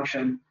to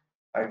junction.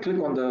 I click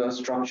on the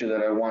structure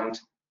that I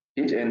want,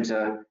 hit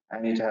enter,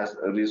 and it has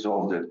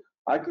resolved it.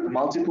 I could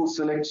multiple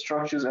select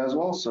structures as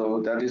well,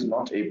 so that is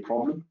not a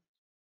problem.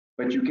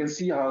 But you can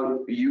see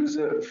how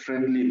user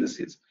friendly this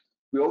is.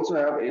 We also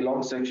have a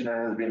long section that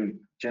has been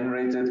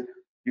generated.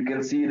 You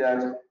can see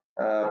that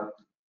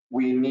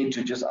we need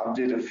to just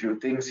update a few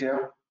things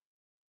here,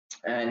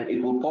 and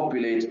it will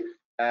populate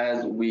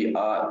as we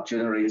are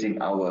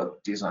generating our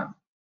design.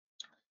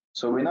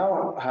 So we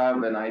now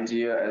have an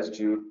idea as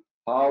to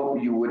how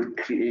you would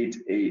create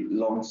a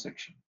long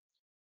section.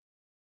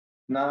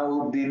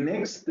 Now, the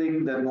next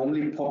thing that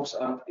normally pops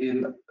up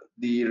in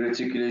the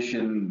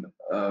reticulation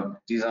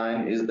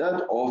design is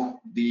that of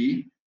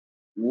the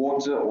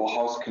water or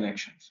house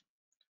connections.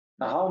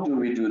 Now, how do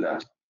we do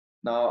that?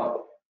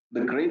 Now,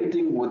 the great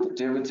thing with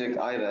Devotech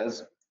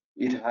IDAS,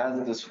 it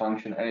has this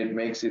function and it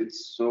makes it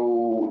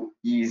so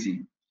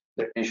easy.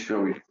 Let me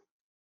show you.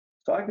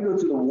 So I can go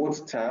to the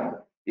water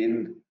tab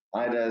in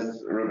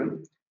IDAS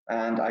ribbon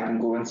and I can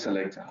go and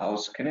select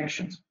house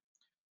connections.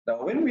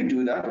 Now, when we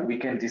do that, we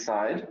can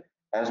decide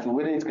as to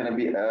whether it's going to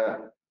be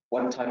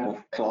what type of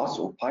class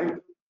or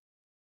pipe,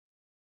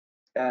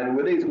 and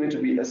whether it's going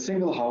to be a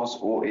single house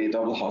or a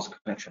double house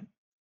connection.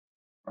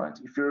 Right?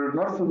 If you're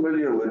not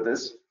familiar with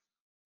this,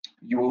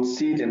 you will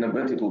see it in a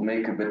bit. It will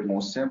make a bit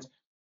more sense.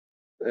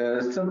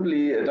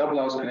 Simply, a double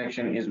house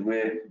connection is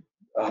where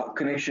a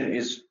connection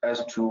is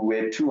as to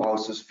where two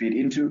houses feed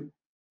into,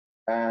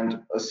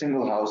 and a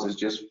single house is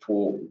just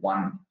for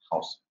one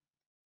house.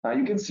 Now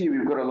you can see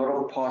we've got a lot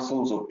of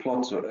parcels or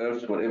plots or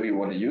earths, whatever you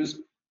want to use,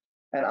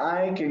 and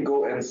I can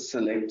go and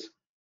select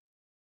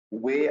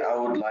where I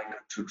would like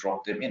to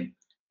drop them in.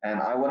 And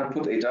I want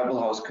to put a double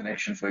house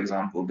connection, for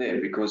example,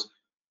 there, because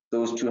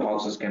those two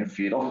houses can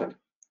feed off it,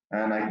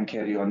 and I can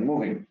carry on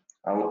moving.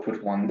 I would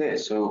put one there,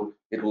 so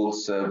it will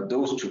serve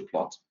those two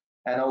plots.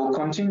 And I will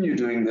continue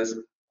doing this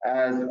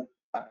as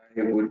I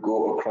would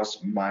go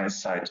across my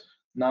site.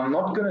 Now, I'm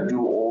not going to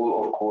do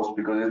all, of course,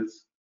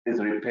 because it's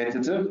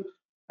repetitive,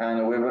 and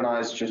a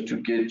webinar is just to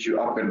get you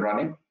up and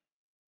running.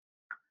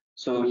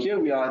 So here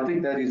we are. I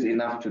think that is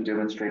enough to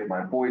demonstrate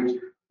my point.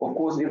 Of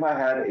course, if I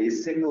had a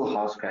single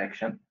house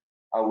connection,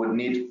 I would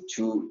need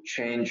to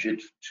change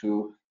it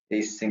to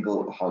a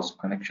single house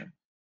connection.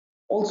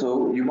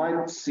 Also, you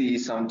might see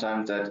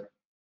sometimes that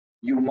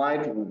you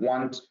might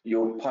want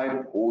your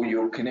pipe or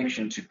your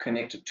connection to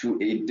connect to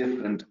a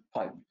different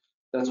pipe.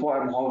 That's why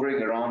I'm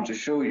hovering around to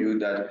show you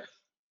that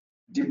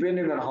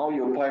depending on how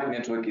your pipe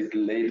network is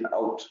laid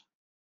out,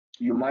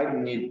 you might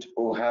need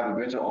or have a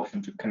better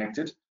option to connect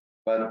it,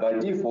 but by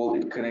default,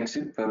 it connects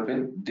it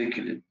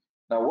perpendicularly.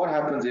 Now, what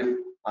happens if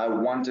I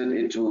wanted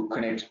it to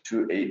connect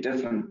to a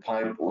different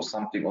pipe or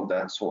something of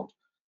that sort?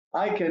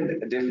 I can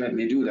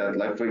definitely do that.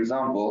 Like, for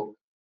example,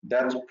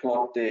 that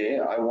plot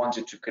there, I want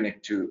it to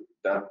connect to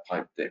that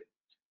pipe there.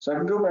 So I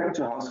can go back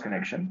to house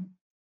connection.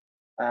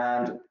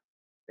 And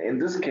in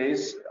this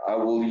case, I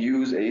will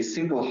use a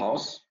single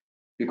house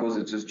because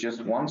it is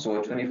just one. So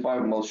a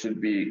 25 mil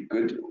should be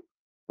good,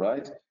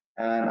 right?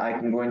 And I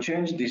can go and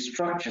change the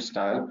structure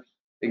style.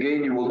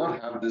 Again, you will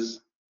not have this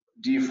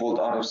default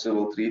out of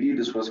Civil 3D.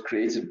 This was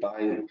created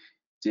by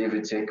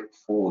Devotech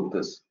for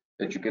this,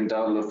 that you can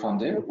download from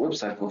their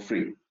website for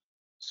free.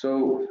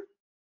 So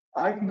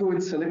I can go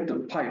and select the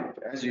pipe.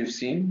 As you've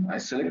seen, I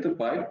select the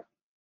pipe,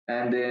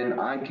 and then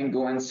I can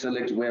go and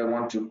select where I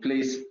want to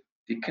place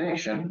the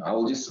connection. I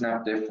will just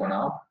snap there for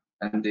now,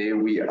 and there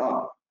we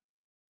are.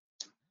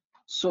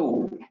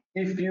 So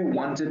if you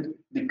wanted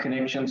the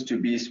connections to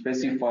be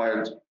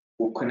specified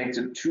or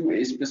connected to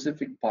a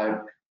specific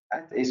pipe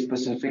at a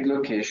specific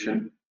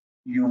location,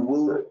 you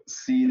will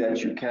see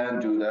that you can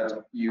do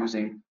that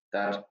using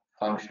that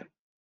function.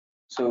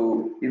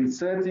 So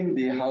inserting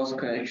the house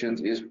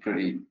connections is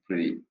pretty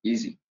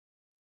easy.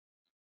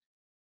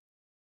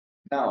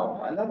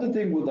 Now, another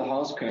thing with the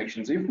house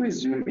connections, if we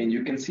zoom in,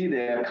 you can see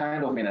they are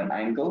kind of in an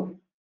angle.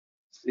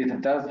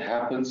 It does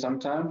happen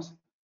sometimes.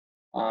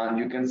 And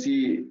you can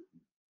see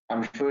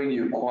I'm showing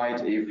you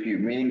quite a few,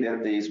 meaning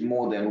that there is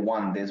more than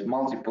one, there's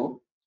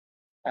multiple.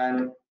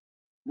 And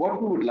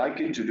what we would like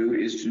it to do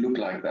is to look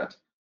like that.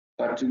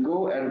 But to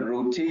go and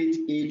rotate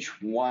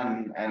each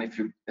one, and if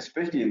you,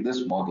 especially in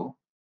this model,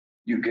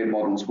 you get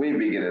models way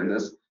bigger than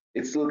this,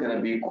 it's still going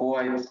to be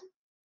quite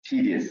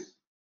tedious.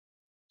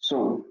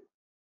 So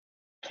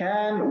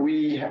can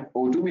we,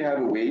 or do we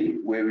have a way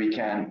where we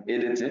can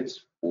edit it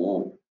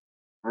or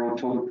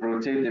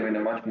rotate them in a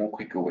much more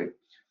quicker way?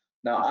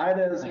 Now,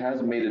 IDAS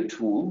has made a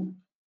tool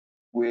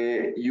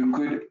where you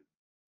could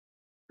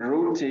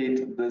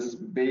rotate this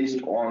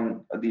based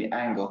on the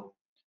angle.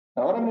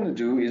 Now what I'm going to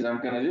do is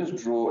I'm going to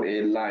just draw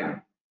a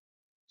line.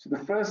 So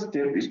the first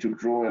step is to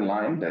draw a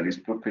line that is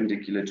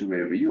perpendicular to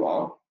wherever you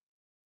are.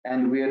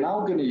 And we are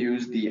now going to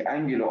use the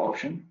angular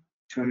option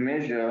to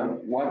measure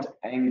what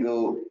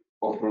angle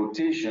of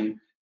rotation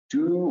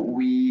do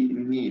we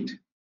need,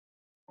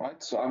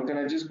 right? So I'm going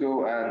to just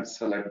go and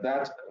select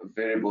that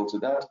variable to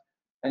that.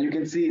 And you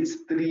can see it's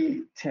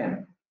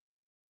 310.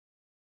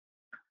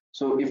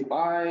 So if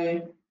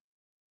I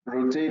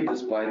rotate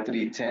this by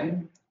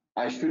 310,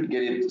 I should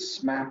get it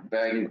smack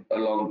bang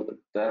along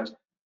that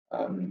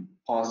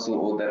parcel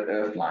or that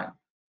earth line.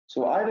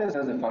 So Autodesk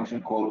has a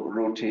function called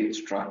rotate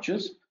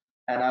structures,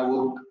 and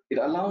it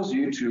allows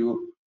you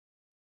to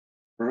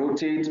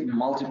rotate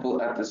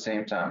multiple at the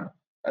same time,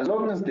 as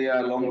long as they are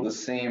along the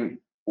same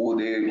or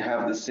they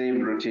have the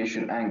same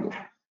rotation angle.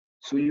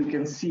 So you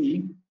can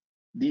see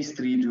these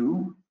three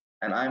do,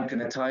 and I'm going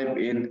to type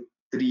in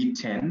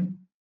 310,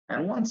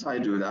 and once I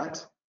do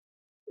that,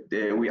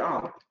 there we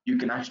are. You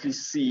can actually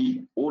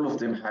see all of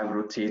them have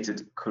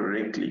rotated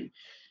correctly,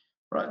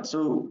 right?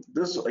 So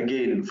this,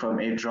 again, from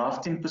a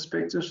drafting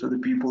perspective, so the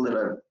people that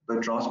are the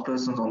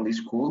draftspersons on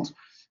these calls,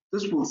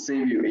 this will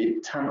save you a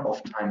ton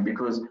of time,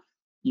 because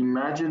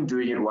imagine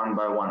doing it one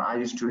by one. I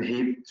used to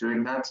hate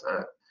doing that,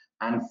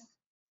 and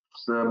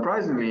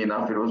surprisingly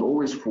enough, it was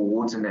always for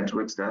water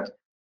networks that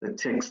the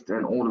text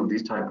and all of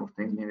these type of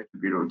things needed to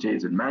be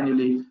rotated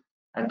manually.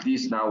 At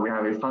least now we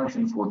have a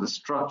function for the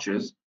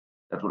structures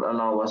that will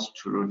allow us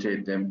to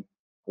rotate them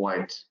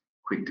quite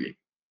quickly.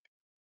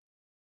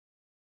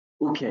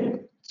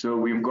 Okay, so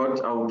we've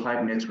got our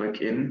pipe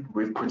network in,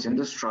 we've put in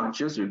the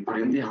structures, we've put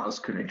in the house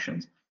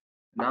connections.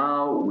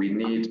 Now we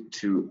need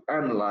to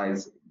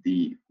analyze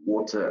the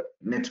water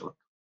network.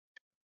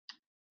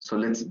 So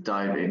let's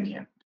dive in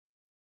here.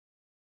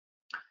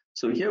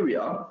 So here we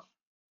are.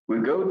 We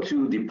go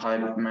to the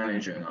pipe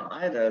manager. Now,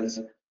 I as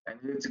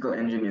analytical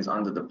engineers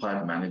under the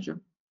pipe manager,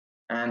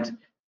 and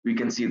we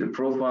can see the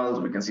profiles,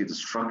 we can see the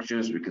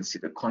structures, we can see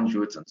the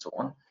conduits and so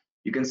on.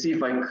 You can see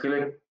if I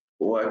click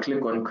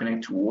on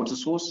connect to water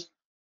source,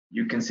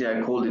 you can see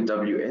I called it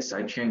WS,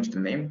 I changed the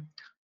name,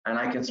 and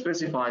I can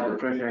specify the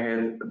pressure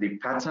head, the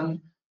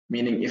pattern,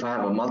 meaning if I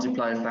have a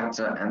multiplier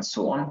factor and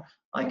so on,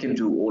 I can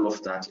do all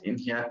of that in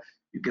here.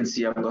 You can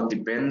see I've got the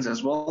bends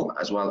as well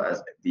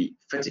as the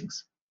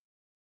fittings.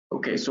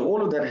 Okay, so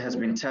all of that has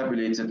been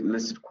tabulated,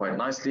 listed quite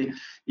nicely.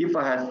 If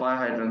I had fire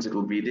hydrants, it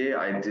will be there.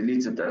 I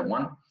deleted that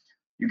one.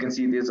 You can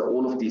see there's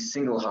all of these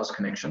single house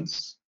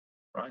connections,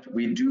 right?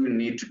 We do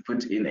need to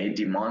put in a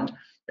demand.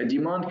 A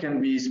demand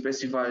can be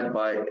specified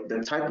by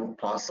the type of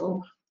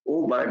parcel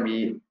or by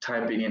me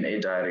typing in a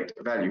direct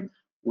value,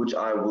 which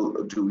I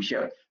will do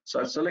here. So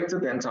I've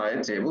selected the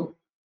entire table,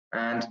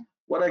 and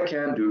what I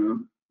can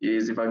do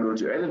is if I go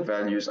to edit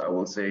values, I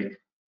will say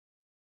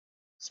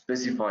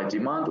specify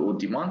demand or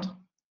demand,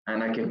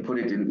 and I can put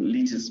it in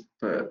liters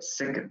per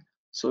second.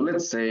 So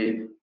let's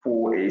say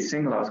for a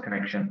single house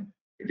connection,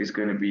 it is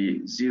going to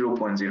be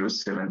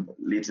 0.07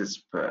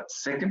 liters per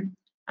second.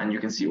 And you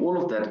can see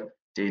all of that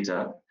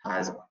data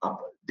has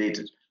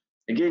updated.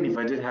 Again, if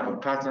I did have a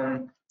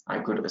pattern, I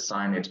could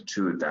assign it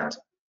to that.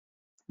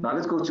 Now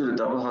let's go to the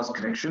double house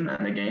connection.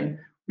 And again,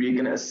 we're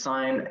going to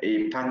assign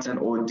a pattern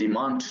or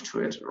demand to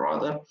it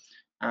rather.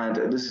 And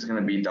this is going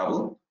to be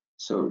double.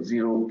 So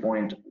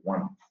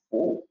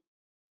 0.14,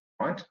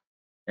 right?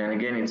 And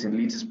again, it's in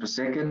liters per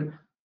second,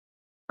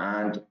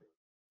 and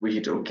we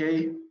hit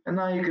OK. And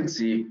now you can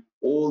see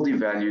all the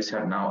values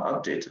have now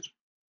updated.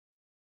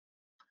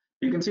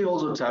 You can see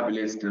also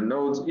tabulates the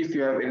nodes. If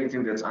you have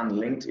anything that's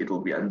unlinked, it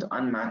will be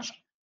unmatched.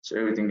 So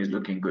everything is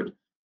looking good.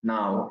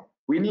 Now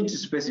we need to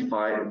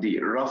specify the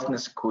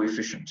roughness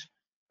coefficient.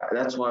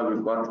 That's why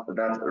we've got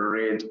that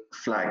red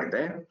flag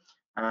there.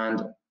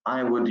 And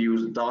I would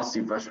use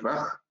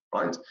Darcy-Vaschbach,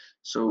 right?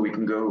 So we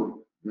can go,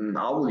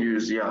 I will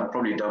use,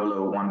 probably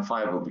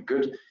 0015 will be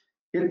good.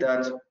 Hit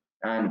that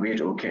and we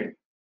hit OK.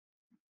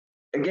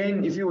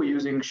 Again, if you were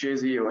using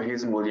Shazy or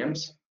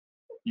Hazen-Williams,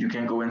 you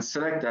can go and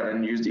select that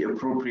and use the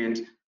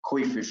appropriate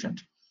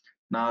coefficient.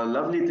 Now, the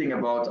lovely thing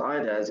about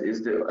IDAS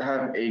is they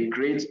have a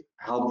great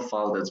help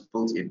file that's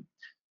built in.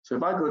 So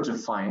if I go to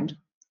find,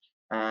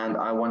 and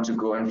I want to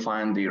go and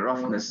find the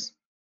roughness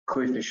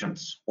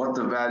coefficients, what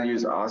the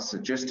values are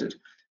suggested,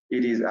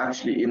 it is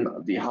actually in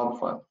the help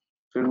file.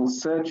 So it will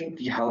search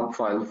the help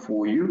file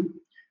for you.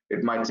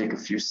 It might take a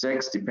few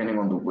seconds depending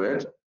on the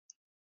word,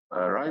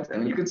 right?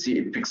 And you can see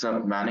it picks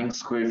up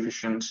Manning's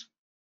coefficient,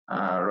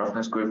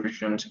 roughness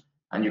coefficient,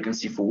 and you can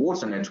see for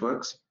water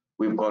networks,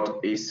 we've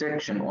got a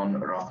section on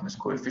roughness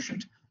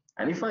coefficient.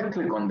 And if I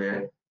click on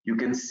there, you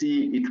can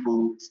see it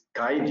will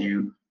guide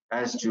you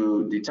as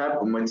to the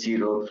type of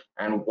material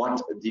and what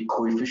the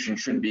coefficient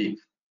should be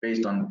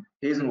based on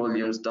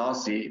Hazen-Williams,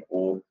 Darcy,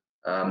 or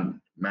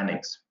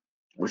Manning's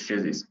or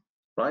Shazy's,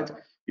 right?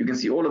 You can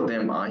see all of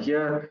them are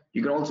here.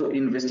 You can also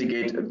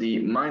investigate the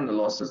minor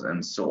losses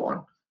and so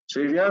on. So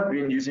if you have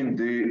been using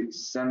the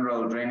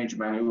Senral Drainage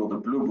Manual, or the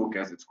Blue Book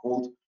as it's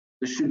called,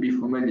 this should be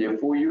familiar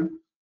for you.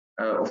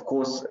 Of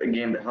course,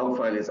 again, the help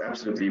file is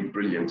absolutely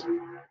brilliant.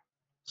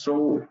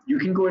 So you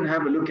can go and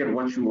have a look at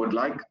what you would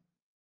like.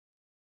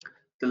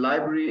 The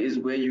library is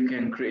where you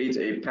can create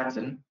a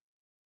pattern.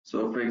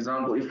 So for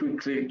example, if we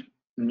click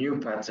new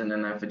pattern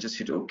and if I just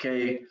hit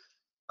OK,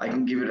 I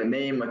can give it a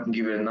name, I can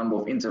give it a number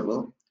of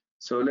interval.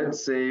 So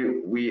let's say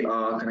we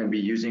are going to be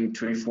using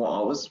 24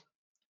 hours,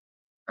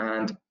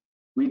 and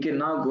we can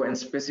now go and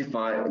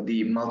specify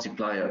the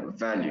multiplier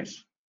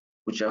values,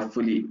 which are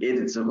fully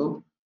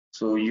editable.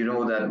 So you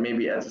know that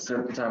maybe at a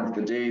certain time of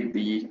the day,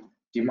 the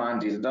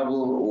demand is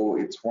double or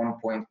it's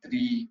 1.3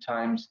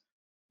 times.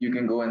 You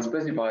can go and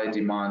specify a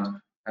demand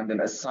and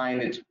then assign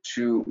it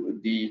to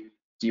the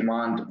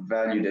demand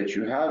value that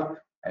you have,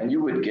 and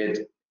you would get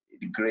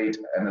a great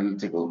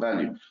analytical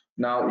value.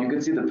 Now you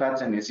can see the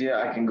pattern is here.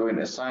 I can go and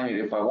assign it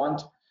if I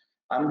want.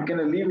 I'm going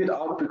to leave it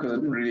out because I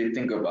didn't really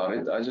think about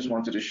it. I just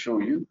wanted to show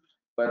you.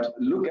 But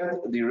look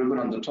at the ribbon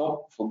on the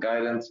top for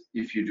guidance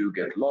if you do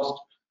get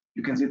lost.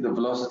 You can see the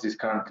velocity is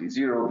currently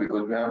 0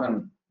 because we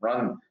haven't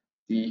run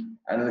the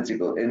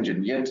analytical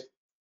engine yet,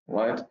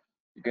 right?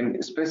 You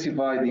can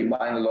specify the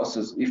minor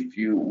losses if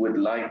you would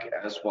like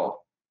as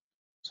well.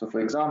 So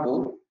for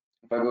example,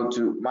 if I go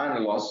to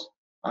minor loss,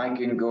 I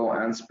can go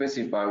and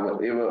specify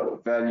whatever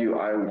value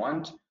I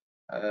want.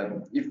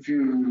 If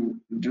you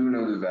do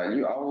know the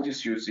value, I will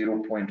just use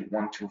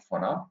 0.12 for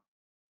now.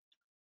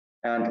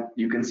 And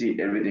you can see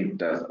everything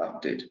does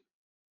update,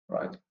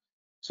 right?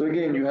 So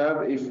again, you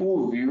have a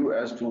full view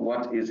as to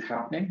what is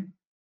happening.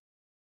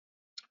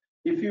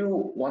 If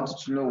you wanted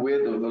to know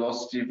where the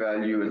velocity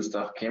value and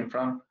stuff came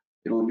from,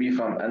 it will be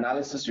from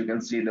analysis. You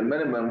can see the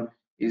minimum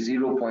is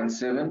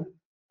 0.7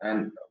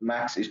 and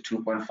max is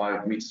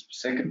 2.5 meters per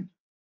second,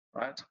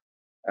 right?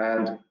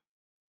 And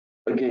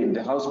again,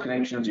 the house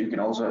connections, you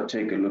can also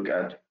take a look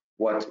at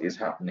what is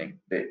happening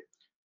there,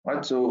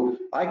 right? So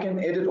I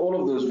can edit all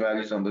of those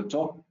values on the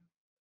top,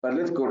 but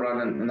let's go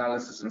run an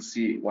analysis and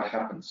see what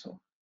happens. So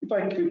if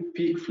I click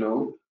peak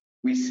flow,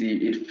 we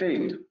see it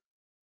failed.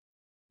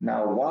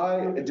 Now,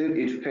 why did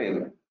it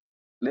fail?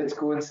 Let's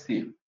go and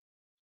see.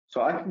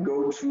 So I can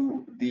go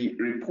to the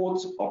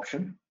reports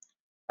option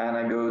and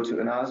I go to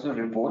analysis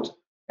report,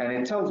 and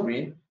it tells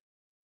me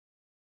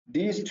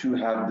these two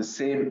have the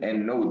same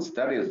end nodes.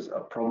 That is a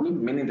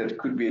problem, meaning that it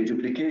could be a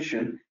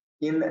duplication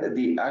in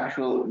the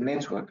actual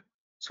network.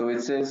 So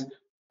it says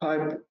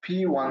pipe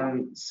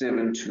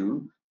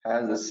P172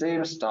 has the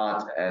same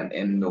start and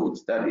end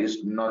nodes. That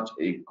is not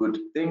a good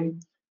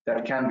thing.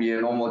 That can be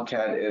a normal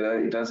CAD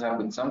error. It does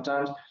happen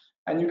sometimes.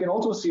 And you can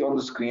also see on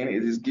the screen,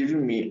 it is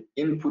giving me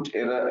input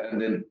error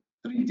and then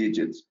 3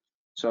 digits.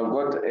 So I've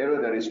got the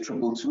error that is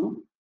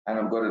 222, and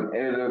I've got an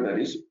error that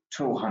is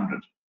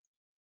 200.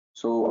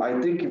 So I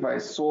think if I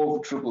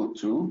solve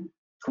 222,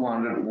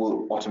 200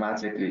 will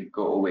automatically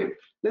go away.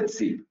 Let's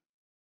see.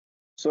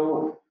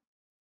 So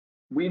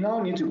we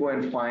now need to go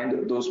and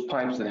find those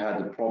pipes that had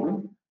the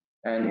problem.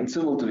 And in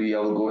Civil 3,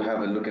 I'll go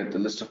have a look at the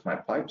list of my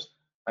pipes.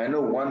 I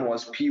know one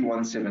was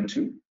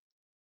P172.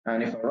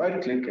 And if I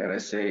right click and I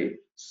say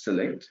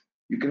select,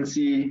 you can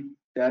see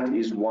that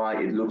is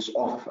why it looks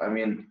off. I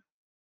mean,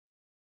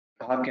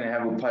 how can I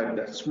have a pipe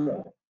that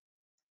small,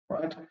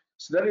 right?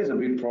 So that is a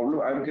big problem.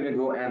 I'm going to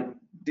go and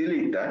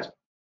delete that.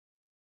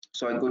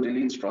 So I go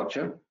delete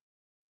structure,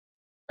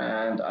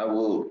 and I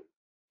will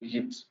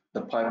hit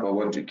the pipe I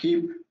want to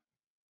keep,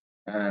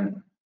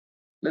 and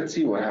let's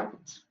see what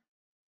happens.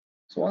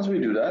 So once we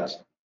do that,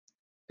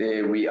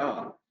 there we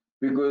are,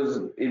 because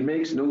it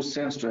makes no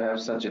sense to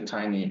have such a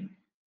tiny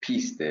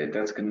piece there.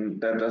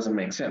 That doesn't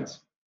make sense,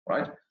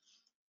 right?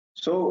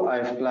 So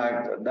I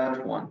flagged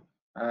that one,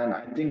 and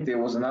I think there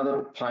was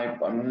another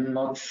pipe. I'm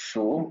not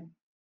sure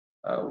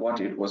what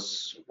it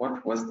was.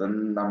 What was the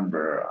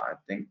number? I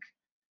think.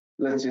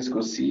 Let's just go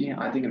see.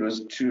 I think it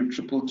was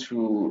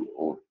 222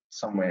 or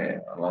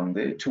somewhere along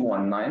there,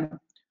 219,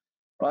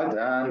 right?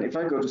 And if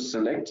I go to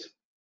select,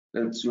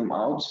 let's zoom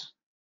out.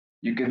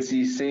 You can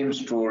see same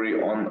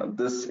story on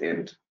this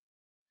end.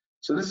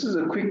 So this is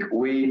a quick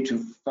way to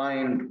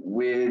find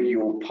where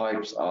your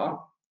pipes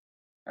are.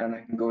 And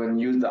I can go and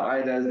use the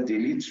IDAS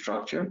delete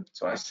structure.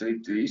 So I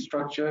select delete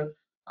structure,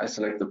 I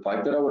select the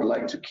pipe that I would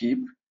like to keep,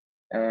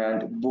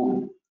 and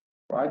boom,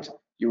 right?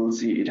 You will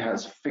see it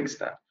has fixed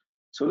that.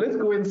 So let's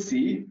go and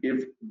see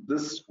if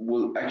this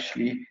will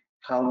actually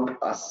help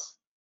us,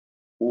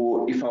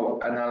 or if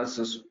our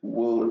analysis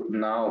will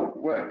now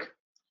work.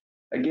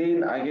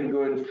 Again, I can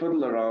go and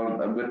fiddle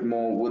around a bit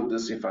more with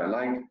this if I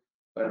like,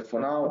 but for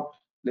now,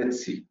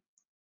 let's see.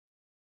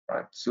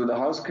 Right, so the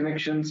house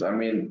connections, I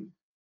mean,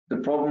 the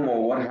problem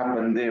or what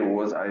happened there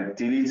was I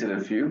deleted a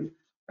few,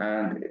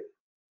 and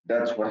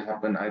that's what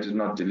happened. I did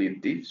not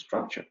delete the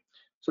structure.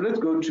 So let's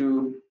go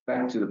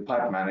back to the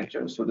pipe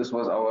manager. So this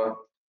was our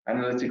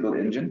analytical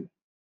engine,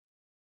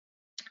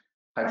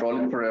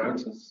 hydraulic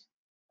parameters.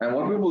 And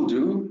what we will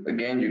do,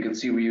 again, you can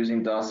see we're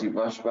using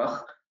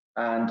Darcy-Weisbach,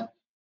 and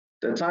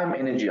the time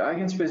energy, I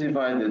can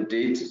specify the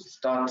date,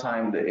 start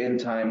time, the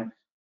end time.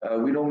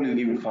 We normally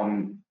leave it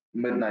from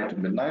midnight to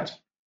midnight.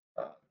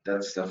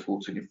 That's the full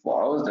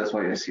 24 hours. That's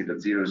why I see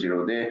that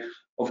 00 there.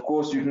 Of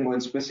course, you can go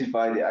and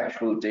specify the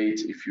actual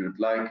date if you'd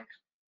like.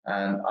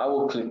 and I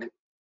will click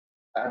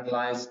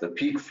Analyze the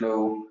peak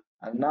flow,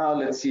 and now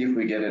let's see if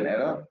we get an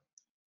error.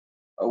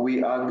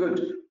 We are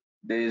good.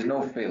 There is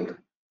no failed,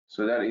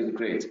 so that is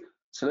great.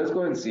 So let's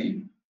go and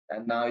see,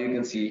 and now you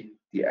can see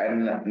the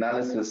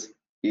analysis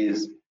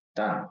is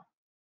done.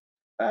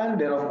 And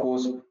then of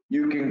course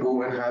you can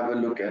go and have a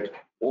look at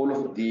all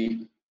of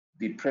the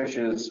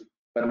pressures,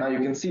 but now you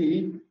can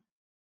see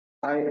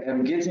I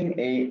am getting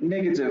a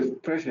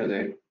negative pressure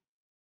there.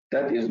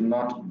 That is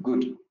not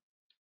good.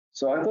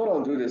 So I thought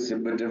I'll do this a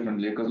bit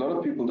differently, because a lot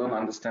of people don't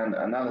understand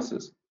the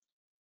analysis.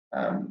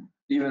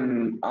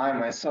 Even I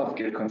myself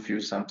get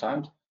confused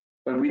sometimes,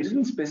 but we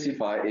didn't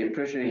specify a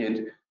pressure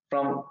head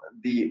from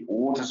the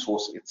water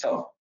source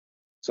itself.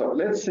 So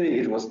let's say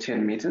it was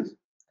 10 meters,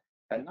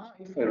 and now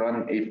if I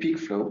run a peak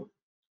flow,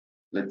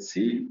 let's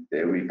see,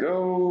 there we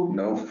go,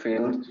 no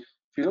failed.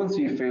 If you don't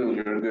see failed,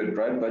 you're good,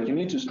 right? But you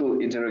need to still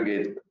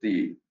interrogate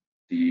the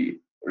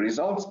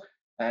results,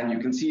 and you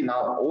can see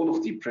now all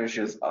of the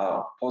pressures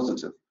are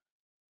positive.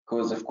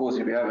 Because of course,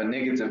 if you have a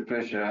negative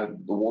pressure,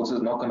 the water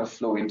is not going to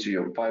flow into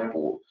your pipe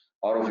or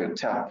out of your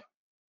tap.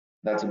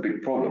 That's a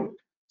big problem.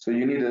 So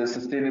you need a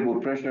sustainable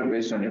pressure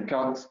based on your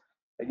calcs.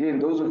 Again,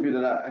 those of you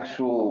that are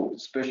actual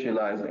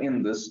specialized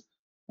in this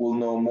will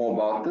know more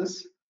about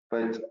this,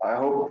 but I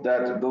hope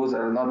that those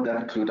that are not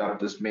that clued up,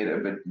 this made a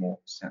bit more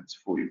sense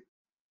for you.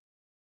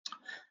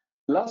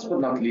 Last but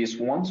not least,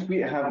 once we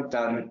have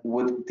done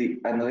with the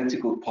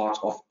analytical part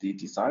of the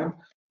design,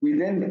 we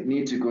then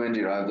need to go and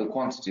derive the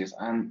quantities,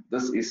 and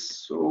this is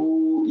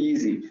so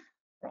easy,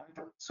 right?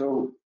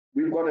 So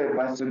we've got a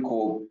button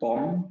called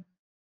BOM.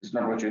 It's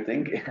not what you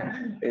think.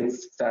 It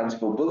stands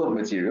for Bill of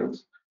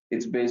Materials.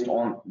 It's based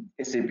on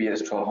SAP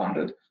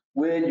S1200,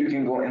 where you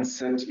can go and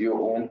set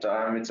your own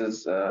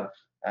diameters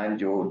and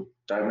your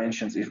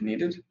dimensions if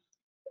needed.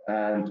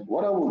 And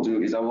what I will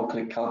do is I will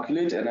click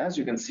calculate, and as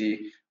you can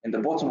see in the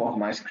bottom of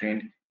my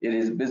screen, it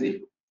is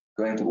busy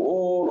going through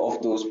all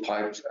of those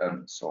pipes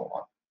and so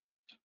on.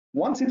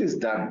 Once it is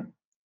done,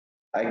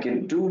 I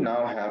can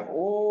now have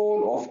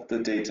all of the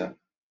data.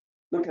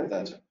 Look at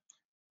that.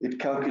 It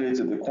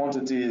calculated the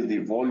quantity, the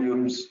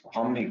volumes,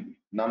 how many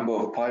number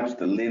of pipes,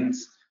 the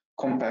lengths,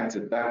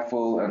 compacted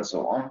backfill, and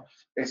so on,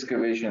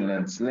 excavation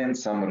lengths, length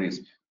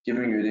summaries,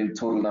 giving you the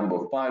total number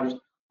of pipes,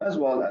 as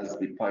well as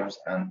the pipes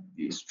and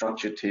the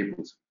structure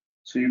tables.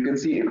 So you can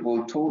see it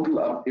will total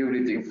up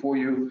everything for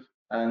you.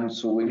 And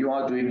so when you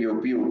are doing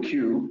your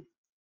BOQ,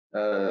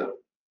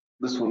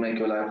 this will make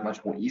your life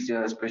much more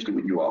easier, especially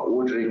when you are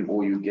ordering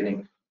or you're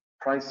getting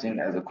pricing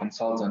as a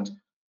consultant to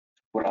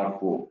put out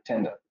for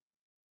tender.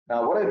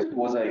 Now, what I did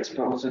was I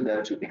exported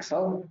that to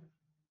Excel.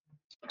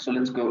 So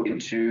let's go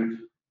into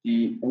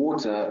the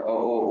water,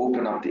 or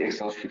open up the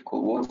Excel sheet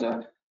called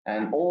water,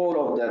 and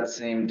all of that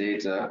same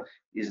data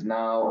is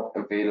now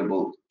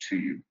available to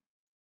you.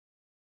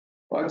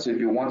 Right, so if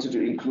you wanted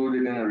to include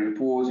it in a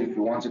report, if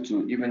you wanted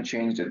to even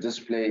change the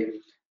display,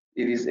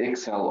 it is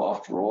Excel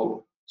after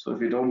all. So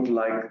if you don't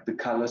like the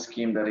color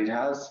scheme that it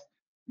has,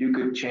 you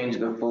could change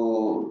the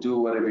full, do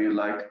whatever you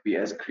like, be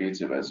as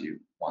creative as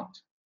you want.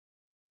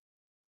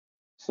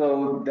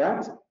 So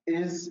that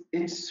is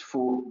it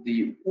for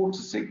the water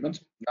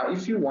segment. Now,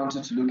 if you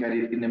wanted to look at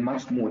it in a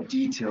much more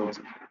detailed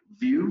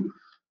view,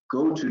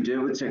 go to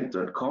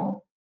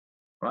devotech.com,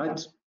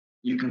 right?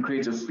 You can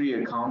create a free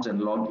account and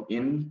log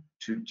in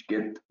to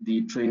get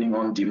the training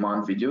on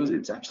demand videos.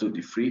 It's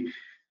absolutely free.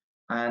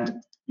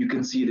 And you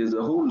can see there's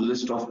a whole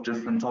list of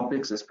different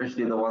topics,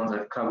 especially the ones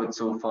I've covered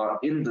so far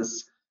in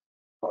this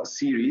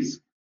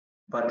series,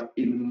 but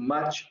in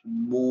much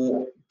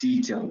more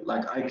detail.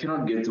 Like, I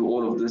cannot get through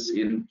all of this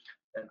in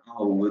an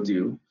hour with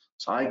you.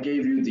 So I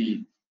gave you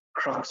the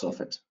crux of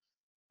it.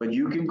 But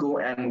you can go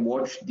and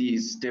watch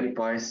these step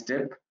by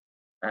step,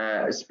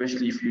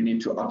 especially if you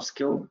need to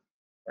upskill,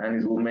 and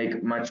it will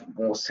make much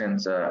more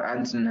sense.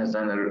 Anton has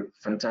done a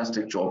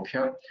fantastic job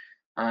here.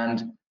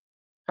 And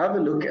have a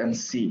look and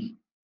see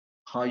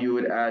how you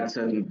would add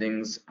certain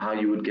things, how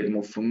you would get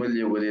more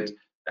familiar with it,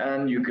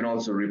 and you can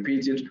also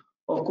repeat it.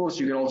 Of course,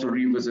 you can also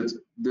revisit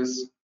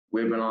this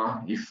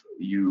webinar if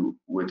you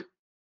would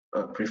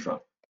prefer.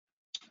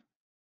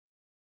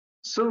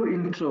 So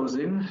in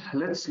closing,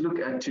 let's look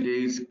at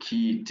today's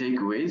key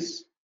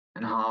takeaways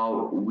and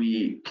how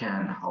we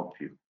can help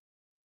you.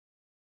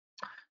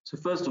 So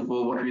first of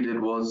all, what we did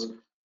was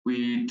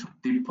we took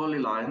the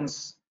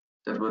polylines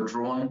that were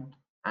drawn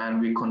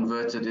and we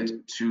converted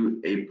it to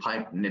a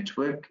pipe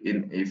network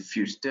in a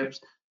few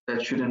steps.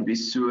 That shouldn't be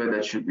sewer,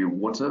 that should be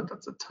water.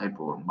 That's a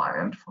typo on my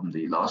end from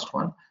the last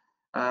one.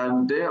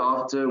 And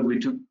thereafter, we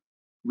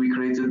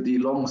created the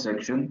long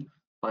section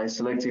by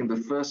selecting the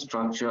first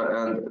structure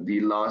and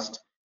the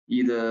last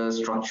either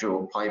structure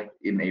or pipe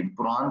in a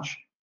branch,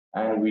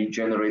 and we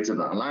generated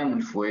an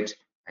alignment for it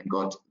and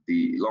got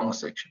the long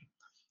section.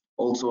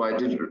 Also, I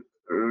did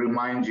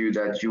remind you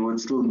that you would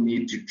still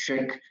need to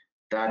check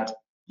that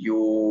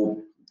your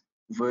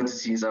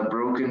vertices are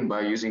broken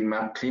by using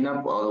map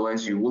cleanup,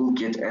 otherwise you will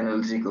get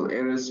analytical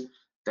errors.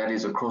 That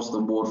is across the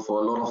board for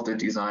a lot of the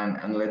design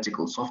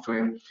analytical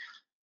software.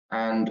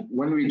 And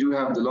when we do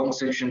have the long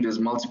section, there's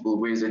multiple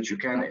ways that you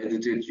can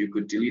edit it. You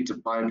could delete a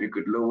pipe, you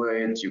could lower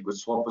it, you could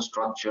swap a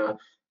structure,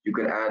 you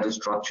could add a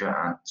structure,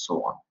 and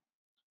so on.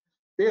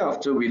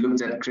 Thereafter, we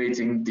looked at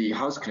creating the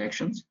house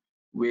connections,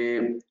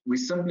 where we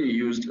simply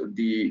used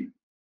the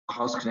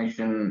house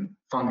connection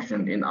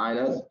function in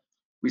Analyse.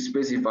 We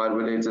specified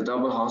whether it's a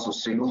double house or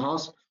single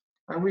house,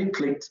 and we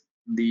clicked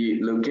the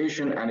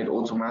location and it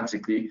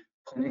automatically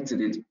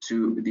connected it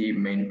to the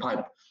main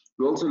pipe.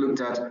 We also looked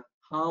at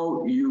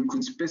how you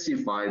could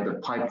specify the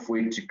pipe for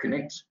it to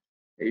connect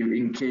if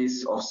in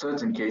case of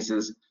certain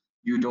cases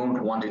you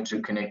don't want it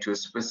to connect to a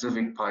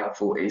specific pipe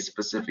for a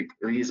specific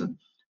reason.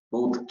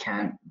 Both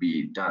can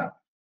be done.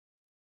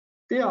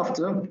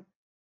 Thereafter,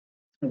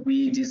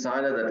 we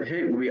decided that,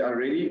 hey, we are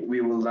ready.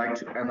 We would like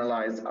to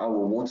analyze our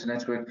water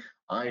network.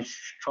 I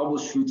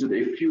troubleshooted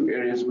a few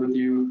areas with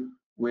you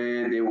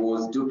where there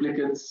was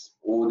duplicates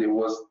or there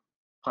was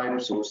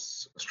pipes or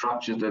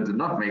structures that did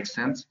not make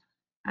sense,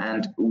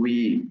 and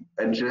we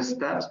addressed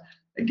that.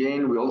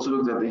 Again, we also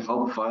looked at the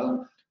help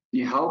file.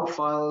 The help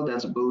file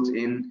that's built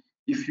in,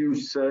 if you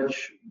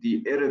search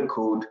the error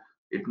code,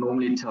 it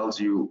normally tells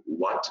you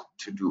what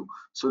to do.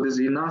 So there's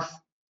enough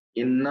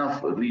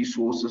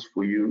resources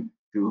for you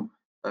to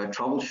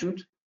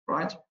troubleshoot,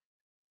 right?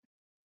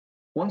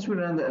 Once we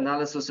ran the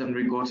analysis and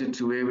we got it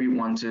to where we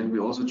wanted, we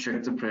also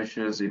checked the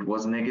pressures. It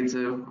was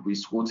negative. We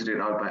sorted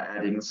it out by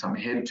adding some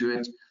head to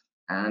it,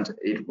 and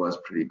it was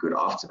pretty good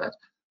after that.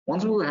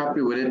 Once we were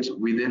happy with it,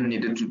 we then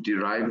needed to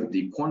derive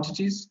the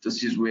quantities.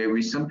 This is where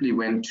we simply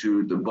went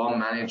to the BOM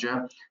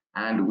manager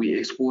and we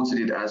exported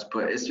it as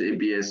per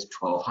SABS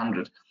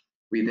 1200.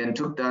 We then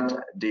took that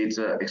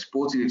data,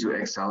 exported it to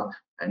Excel,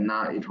 and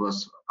now it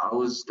was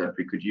ours that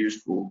we could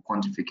use for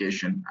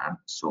quantification and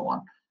so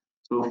on.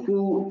 So a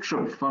full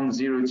trip from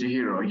zero to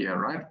hero here,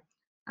 right?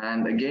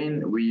 And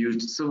again, we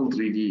used Civil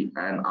 3D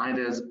and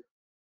IDAS.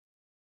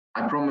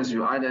 I promise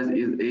you, IDAS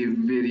is a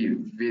very,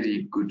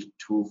 very good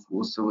tool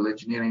for civil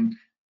engineering.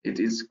 It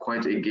is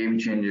quite a game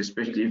changer,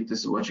 especially if this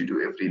is what you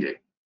do every day.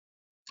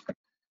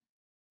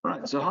 All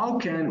right, so how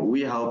can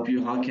we help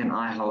you? How can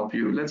I help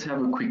you? Let's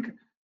have a quick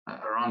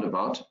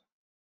roundabout.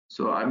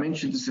 So I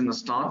mentioned this in the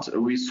start.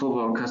 We solve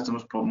our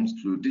customers' problems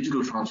through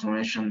digital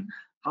transformation,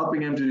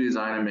 helping them to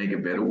design and make a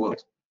better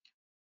world.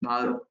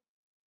 Now,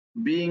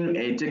 being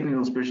a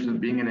technical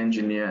specialist, being an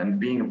engineer, and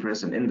being a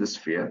person in this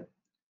sphere,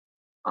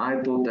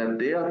 I thought that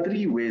there are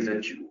three ways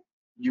that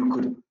you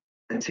could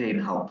attain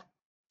help.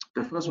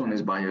 The first one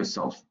is by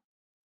yourself.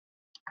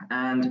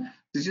 And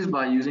this is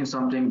by using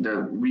something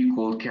that we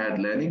call CAD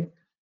Learning.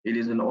 It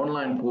is an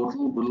online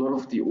portal with a lot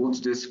of the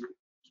Autodesk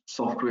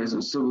software, so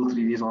Civil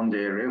 3D is on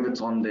there,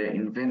 Revit's on there,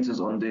 Inventor's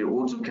on there,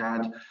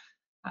 AutoCAD,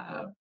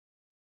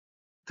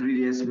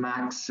 3ds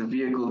Max,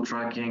 vehicle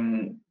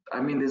tracking. I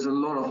mean, there's a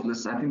lot of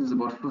lists. I think there's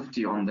about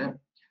 50 on there,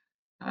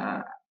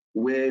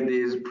 where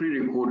there's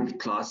pre-recorded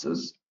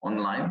classes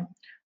online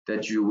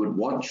that you would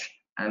watch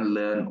and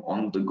learn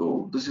on the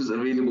go. This is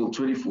available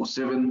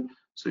 24/7.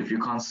 So if you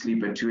can't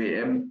sleep at 2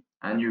 a.m.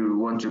 and you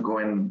want to go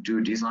and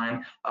do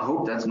design, I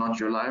hope that's not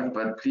your life,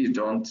 but please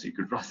don't. You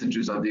could rather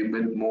do something a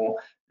bit more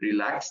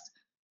relaxed.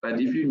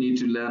 But if you need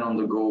to learn on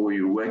the go or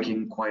you're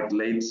working quite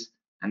late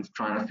and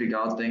trying to figure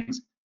out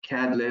things,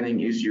 CAD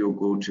Learning is your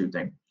go-to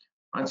thing.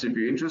 Right, so if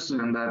you're interested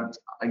in that,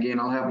 again,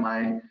 I'll have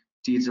my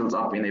details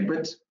up in a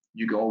bit.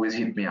 You can always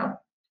hit me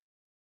up.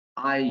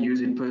 I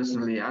use it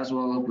personally as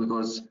well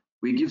because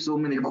we give so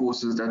many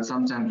courses that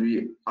sometimes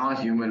we are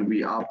human,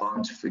 we are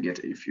bound to forget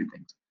a few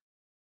things.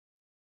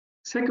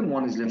 Second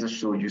one is let us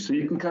show you. So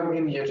you can come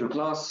in here to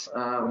class,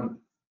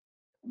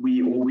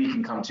 we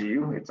can come to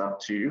you, it's up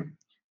to you.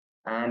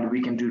 And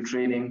we can do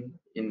training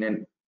in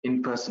an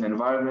in-person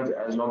environment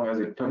as long as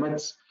it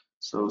permits.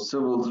 So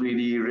Civil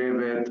 3D,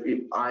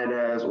 Revit,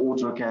 IDAS,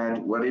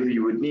 AutoCAD, whatever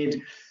you would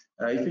need.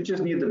 If you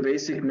just need the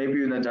basic, maybe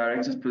you're in a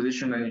director's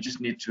position and you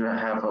just need to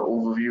have an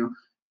overview,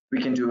 we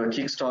can do a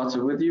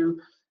Kickstarter with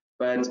you.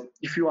 But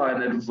if you are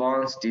an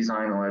advanced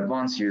designer or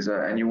advanced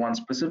user and you want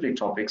specific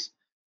topics,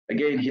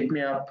 again, hit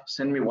me up,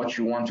 send me what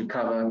you want to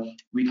cover.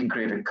 We can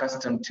create a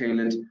custom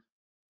tailored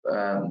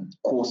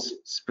course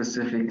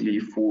specifically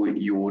for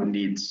your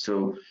needs.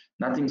 So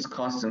nothing's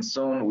cast in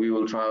stone. We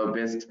will try our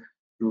best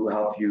to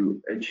help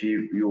you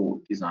achieve your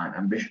design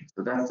ambitions.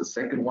 So that's the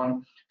second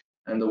one.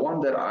 And the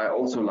one that I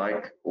also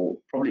like, or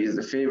probably is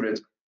the favorite,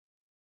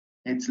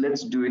 it's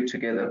let's do it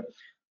together,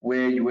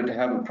 where you would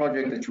have a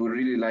project that you would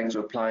really like to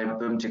apply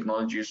BIM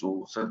technologies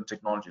or certain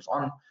technologies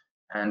on,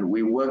 and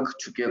we work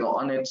together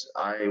on it.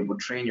 I would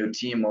train your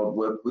team, I would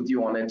work with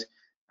you on it,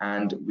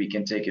 and we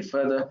can take it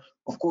further.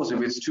 Of course,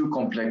 if it's too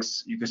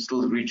complex, you can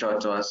still reach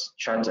out to us,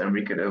 chat, and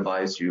we can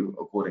advise you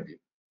accordingly.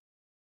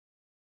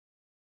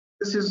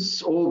 This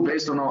is all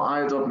based on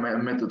our IDOT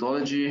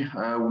methodology.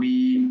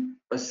 We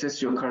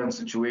assess your current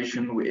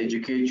situation, we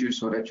educate you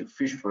so that you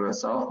fish for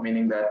yourself,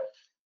 meaning that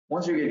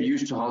once you get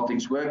used to how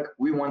things work,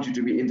 we want you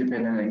to be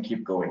independent and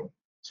keep going.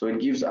 So it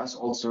gives us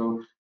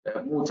also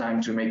more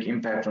time to make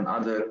impact on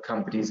other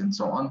companies and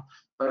so on.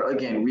 But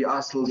again, we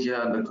are still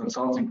here in the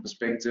consulting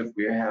perspective.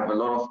 We have a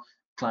lot of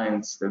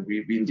clients that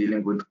we've been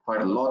dealing with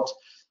quite a lot.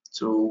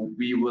 So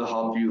we will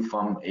help you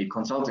from a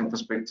consulting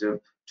perspective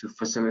to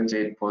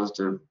facilitate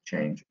positive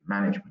change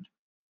management.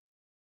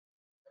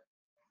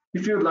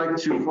 If you'd like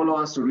to follow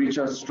us or reach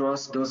out to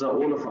us, those are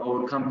all of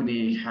our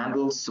company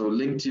handles. So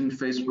LinkedIn,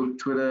 Facebook,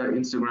 Twitter,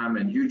 Instagram,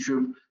 and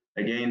YouTube.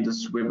 Again,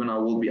 this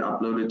webinar will be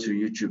uploaded to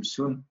YouTube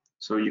soon,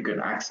 so you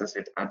can access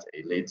it at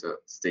a later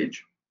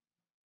stage.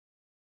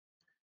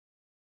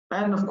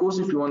 And of course,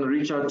 if you want to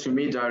reach out to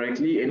me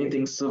directly,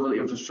 anything civil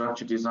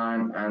infrastructure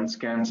design and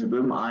scan to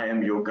BIM, I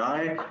am your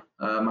guy.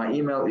 My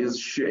email is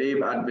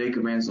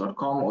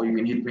shuaib@bakerbenz.com, or you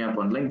can hit me up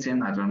on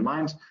LinkedIn, I don't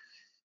mind.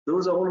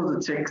 Those are all of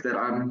the tech that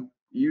I'm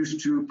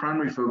used to.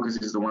 Primary focus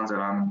is the ones that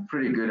I'm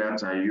pretty good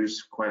at. I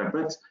use quite a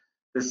bit.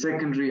 The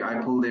secondary, I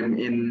pull them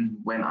in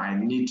when I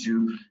need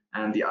to.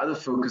 And the other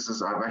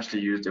focuses, I've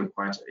actually used them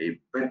quite a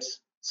bit.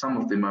 Some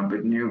of them are a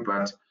bit new,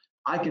 but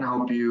I can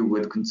help you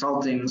with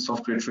consulting,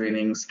 software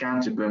training,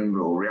 scan to BIM,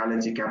 or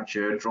reality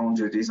capture, drone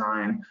to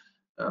design,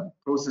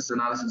 process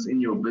analysis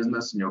in your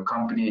business, in your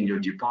company, in your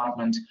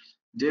department,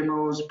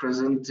 demos,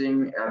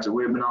 presenting at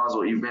webinars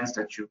or events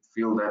that you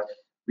feel that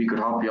we could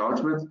help you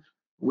out with,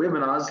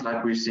 webinars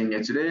like we're seeing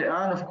here today,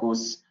 and of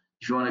course,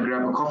 if you want to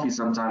grab a coffee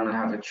sometime and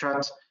have a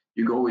chat,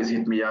 you can always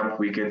hit me up.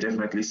 We can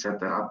definitely set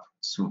that up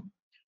soon.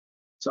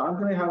 So I'm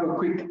going to have a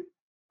quick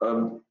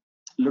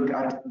look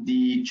at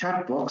the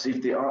chat box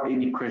if there are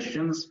any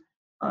questions.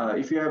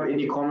 If you have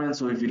any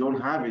comments, or if you don't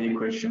have any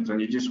questions and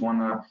you just want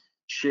to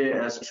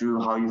share as to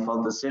how you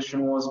felt the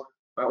session was,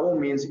 by all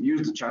means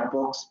use the chat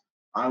box.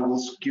 I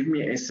will give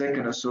me a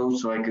second or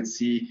so I could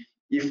see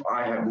if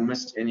I have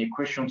missed any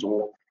questions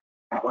or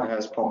what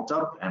has popped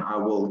up, and I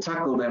will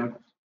tackle them,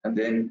 and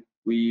then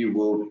we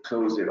will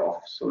close it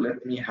off. So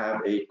let me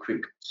have a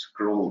quick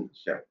scroll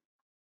here.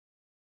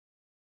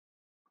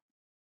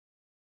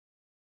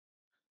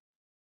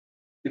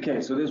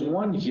 Okay, so there's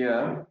one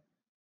here.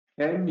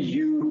 Can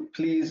you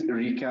please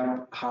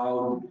recap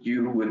how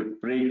you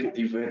would break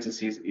the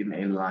vertices in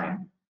a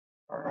line?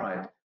 All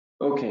right.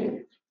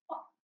 Okay.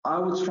 I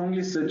would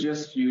strongly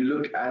suggest you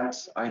look at,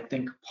 I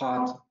think,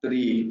 part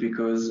 3,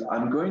 because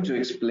I'm going to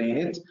explain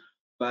it,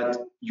 but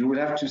you would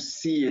have to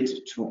see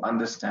it to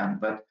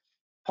understand. But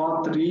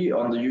part 3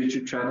 on the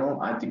YouTube channel,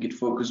 I think it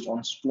focused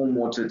on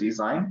stormwater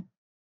design.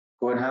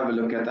 Go and have a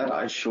look at that.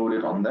 I showed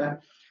it on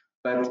there.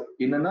 But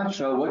in a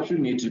nutshell, what you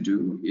need to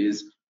do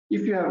is,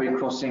 if you have a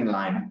crossing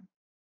line,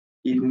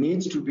 it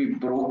needs to be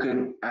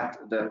broken at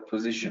that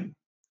position,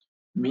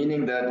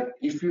 meaning that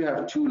if you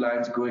have two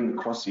lines going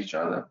across each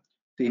other,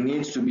 there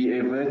needs to be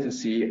a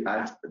vertice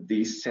at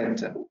the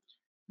center.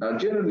 Now,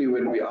 generally,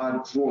 when we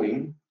are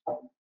drawing,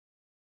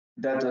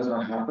 that does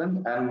not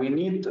happen, and we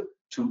need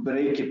to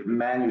break it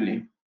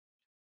manually.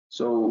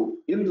 So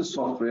in the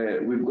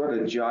software, we've got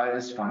a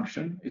GIS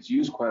function. It's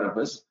used quite a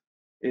bit.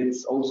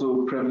 It's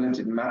also prevalent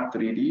in Map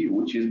 3D,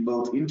 which is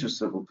built into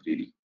Civil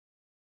 3D.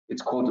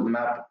 It's called the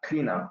Map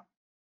Cleanup.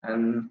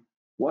 And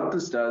what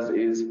this does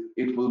is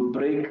it will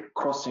break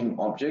crossing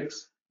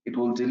objects. It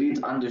will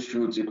delete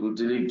undershoots, it will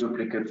delete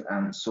duplicates,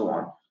 and so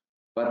on.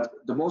 But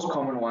the most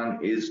common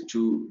one is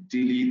to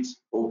delete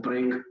or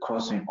break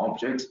crossing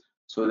objects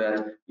so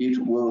that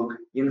it will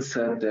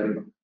insert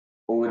them,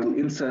 or it will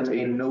insert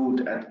a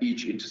node at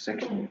each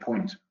intersection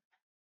point.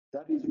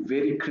 That is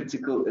very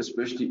critical,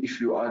 especially if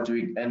you are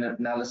doing an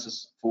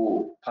analysis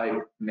for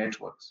pipe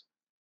networks,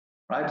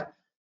 right?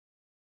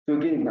 So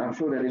again, I'm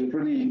sure that is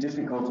pretty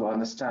difficult to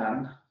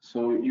understand.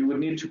 So you would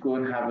need to go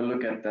and have a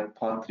look at that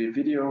part 3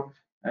 video,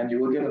 and you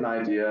will get an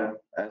idea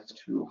as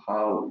to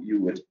how you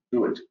would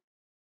do it.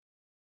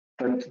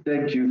 But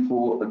thank you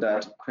for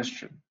that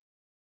question.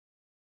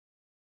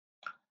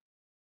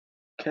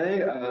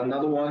 Okay,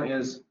 another one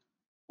is,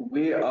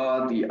 where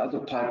are the other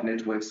pipe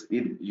networks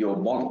in your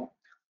model?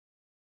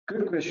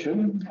 Good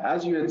question.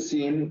 As you had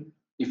seen,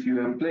 if you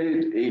have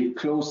played a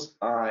close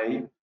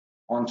eye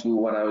onto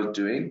what I was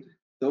doing,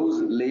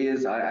 those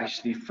layers, I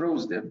actually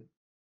froze them.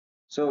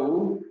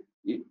 So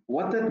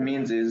what that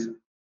means is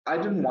I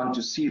didn't want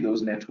to see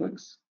those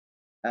networks,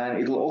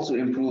 and it'll also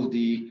improve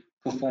the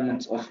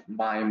performance of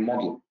my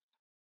model.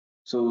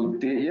 So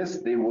yes,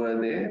 they were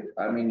there.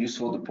 I mean, you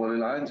saw the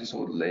polylines, you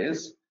saw the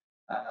layers.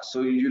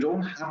 So you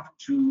don't have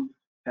to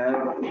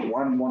have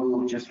one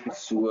model just for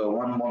sewer,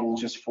 one model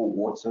just for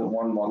water,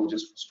 one model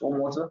just for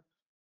stormwater.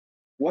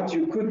 What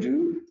you could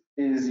do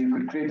is you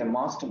could create a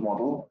master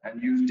model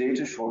and use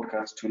data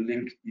shortcuts to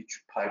link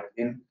each pipe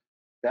in.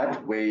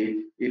 That way,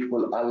 it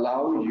will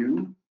allow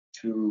you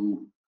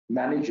to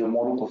manage your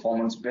model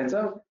performance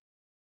better,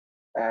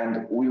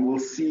 and we will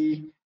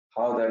see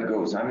how that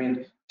goes. I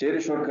mean,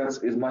 data shortcuts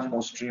is much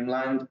more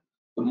streamlined.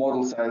 The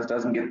model size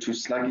doesn't get too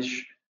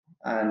sluggish,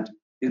 and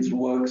it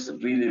works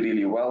really,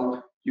 really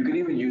well. You can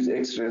even use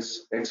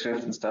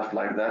XREFs and stuff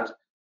like that.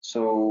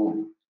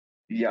 So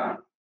yeah,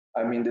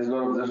 I mean, there's a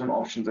lot of different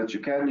options that you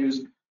can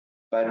use,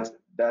 but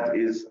that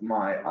is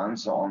my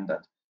answer on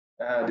that.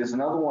 There's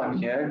another one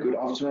here. Good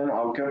afternoon.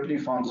 Our company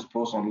found this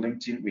post on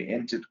LinkedIn. We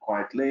entered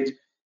quite late.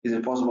 Is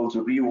it possible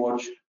to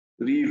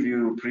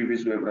review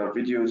previous webinar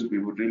videos? We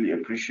would really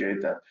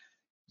appreciate that.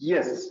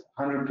 Yes,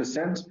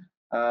 100%.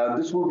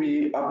 This will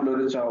be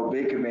uploaded to our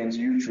Baker Bane's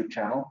YouTube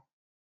channel.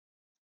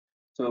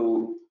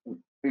 So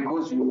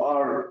because you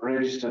are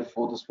registered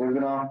for this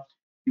webinar,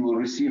 you will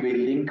receive a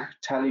link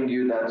telling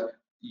you that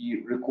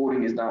the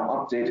recording is now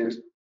updated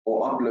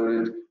or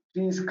uploaded.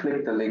 Please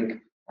click the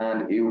link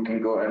and you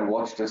can go and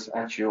watch this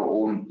at your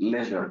own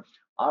leisure.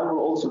 I will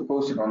also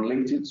post it on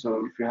LinkedIn.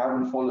 So if you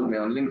haven't followed me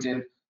on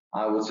LinkedIn,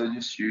 I would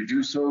suggest you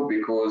do so,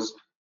 because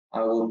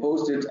I will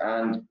post it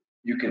and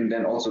you can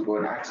then also go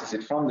and access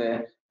it from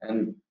there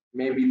and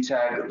maybe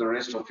tag the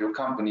rest of your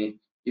company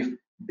if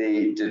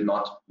they did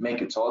not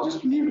make it. So I'll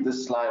just leave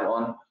this slide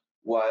on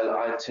while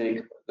I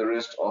take the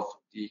rest of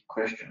the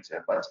questions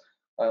here. But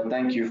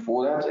thank you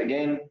for that.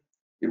 Again,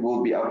 it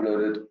will be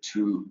uploaded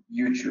to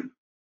YouTube.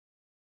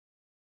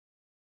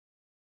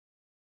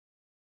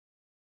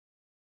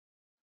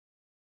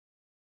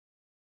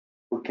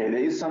 Okay,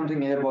 there is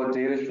something here about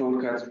data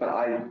shortcuts, but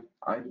I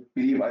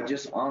believe I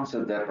just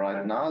answered that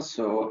right now.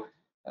 So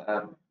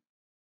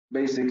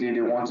basically,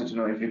 they wanted to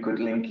know if you could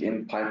link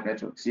in pipe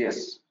networks.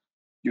 Yes,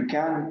 you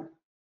can.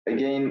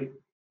 Again,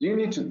 you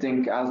need to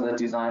think as a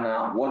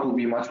designer what will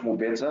be much more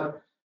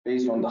better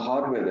based on the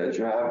hardware that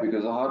you have,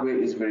 because the hardware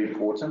is very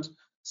important.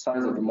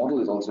 Size of the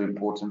model is also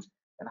important,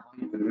 and how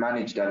you can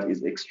manage that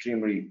is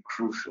extremely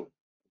crucial.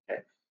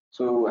 Okay,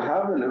 so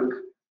have a look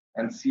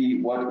and see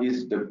what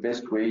is the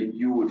best way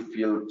you would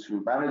feel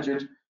to manage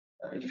it.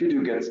 If you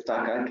do get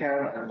stuck, I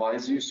can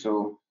advise you.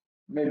 So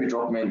maybe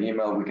drop me an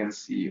email, we can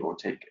see or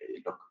take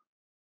a look.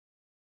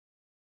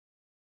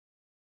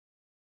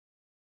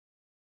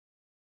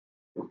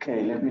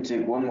 Okay, let me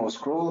take one more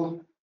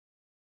scroll.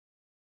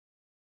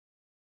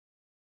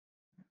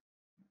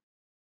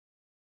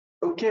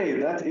 Okay,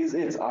 that is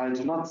it. I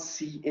do not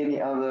see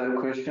any other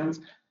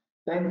questions.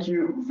 Thank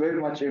you very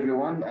much,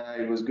 everyone.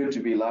 It was good to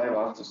be live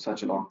after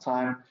such a long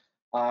time.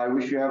 I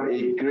wish you have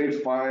a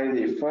great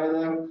Friday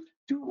further.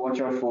 Do watch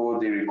out for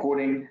the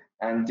recording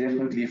and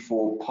definitely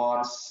for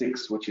part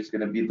 6, which is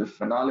going to be the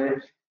finale.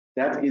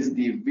 That is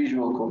the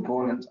visual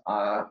component.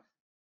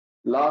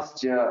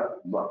 Last year,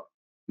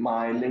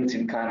 my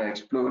LinkedIn kind of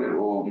exploded,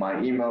 or my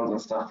emails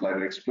and stuff like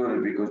that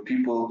exploded, because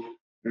people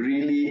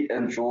really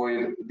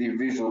enjoyed the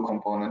visual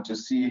component, to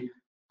see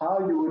how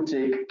you would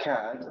take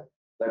CAD,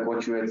 like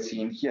what you had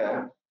seen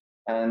here,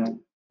 and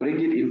bring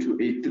it into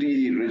a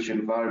 3D rich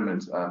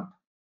environment.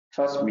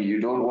 Trust me, you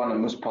don't want to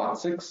miss part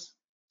 6,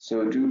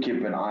 so do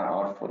keep an eye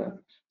out for that.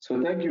 So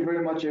thank you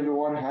very much,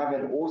 everyone. Have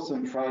an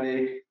awesome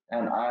Friday,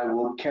 and I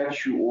will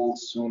catch you all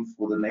soon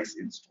for the next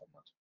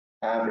installment.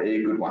 Have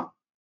a good one.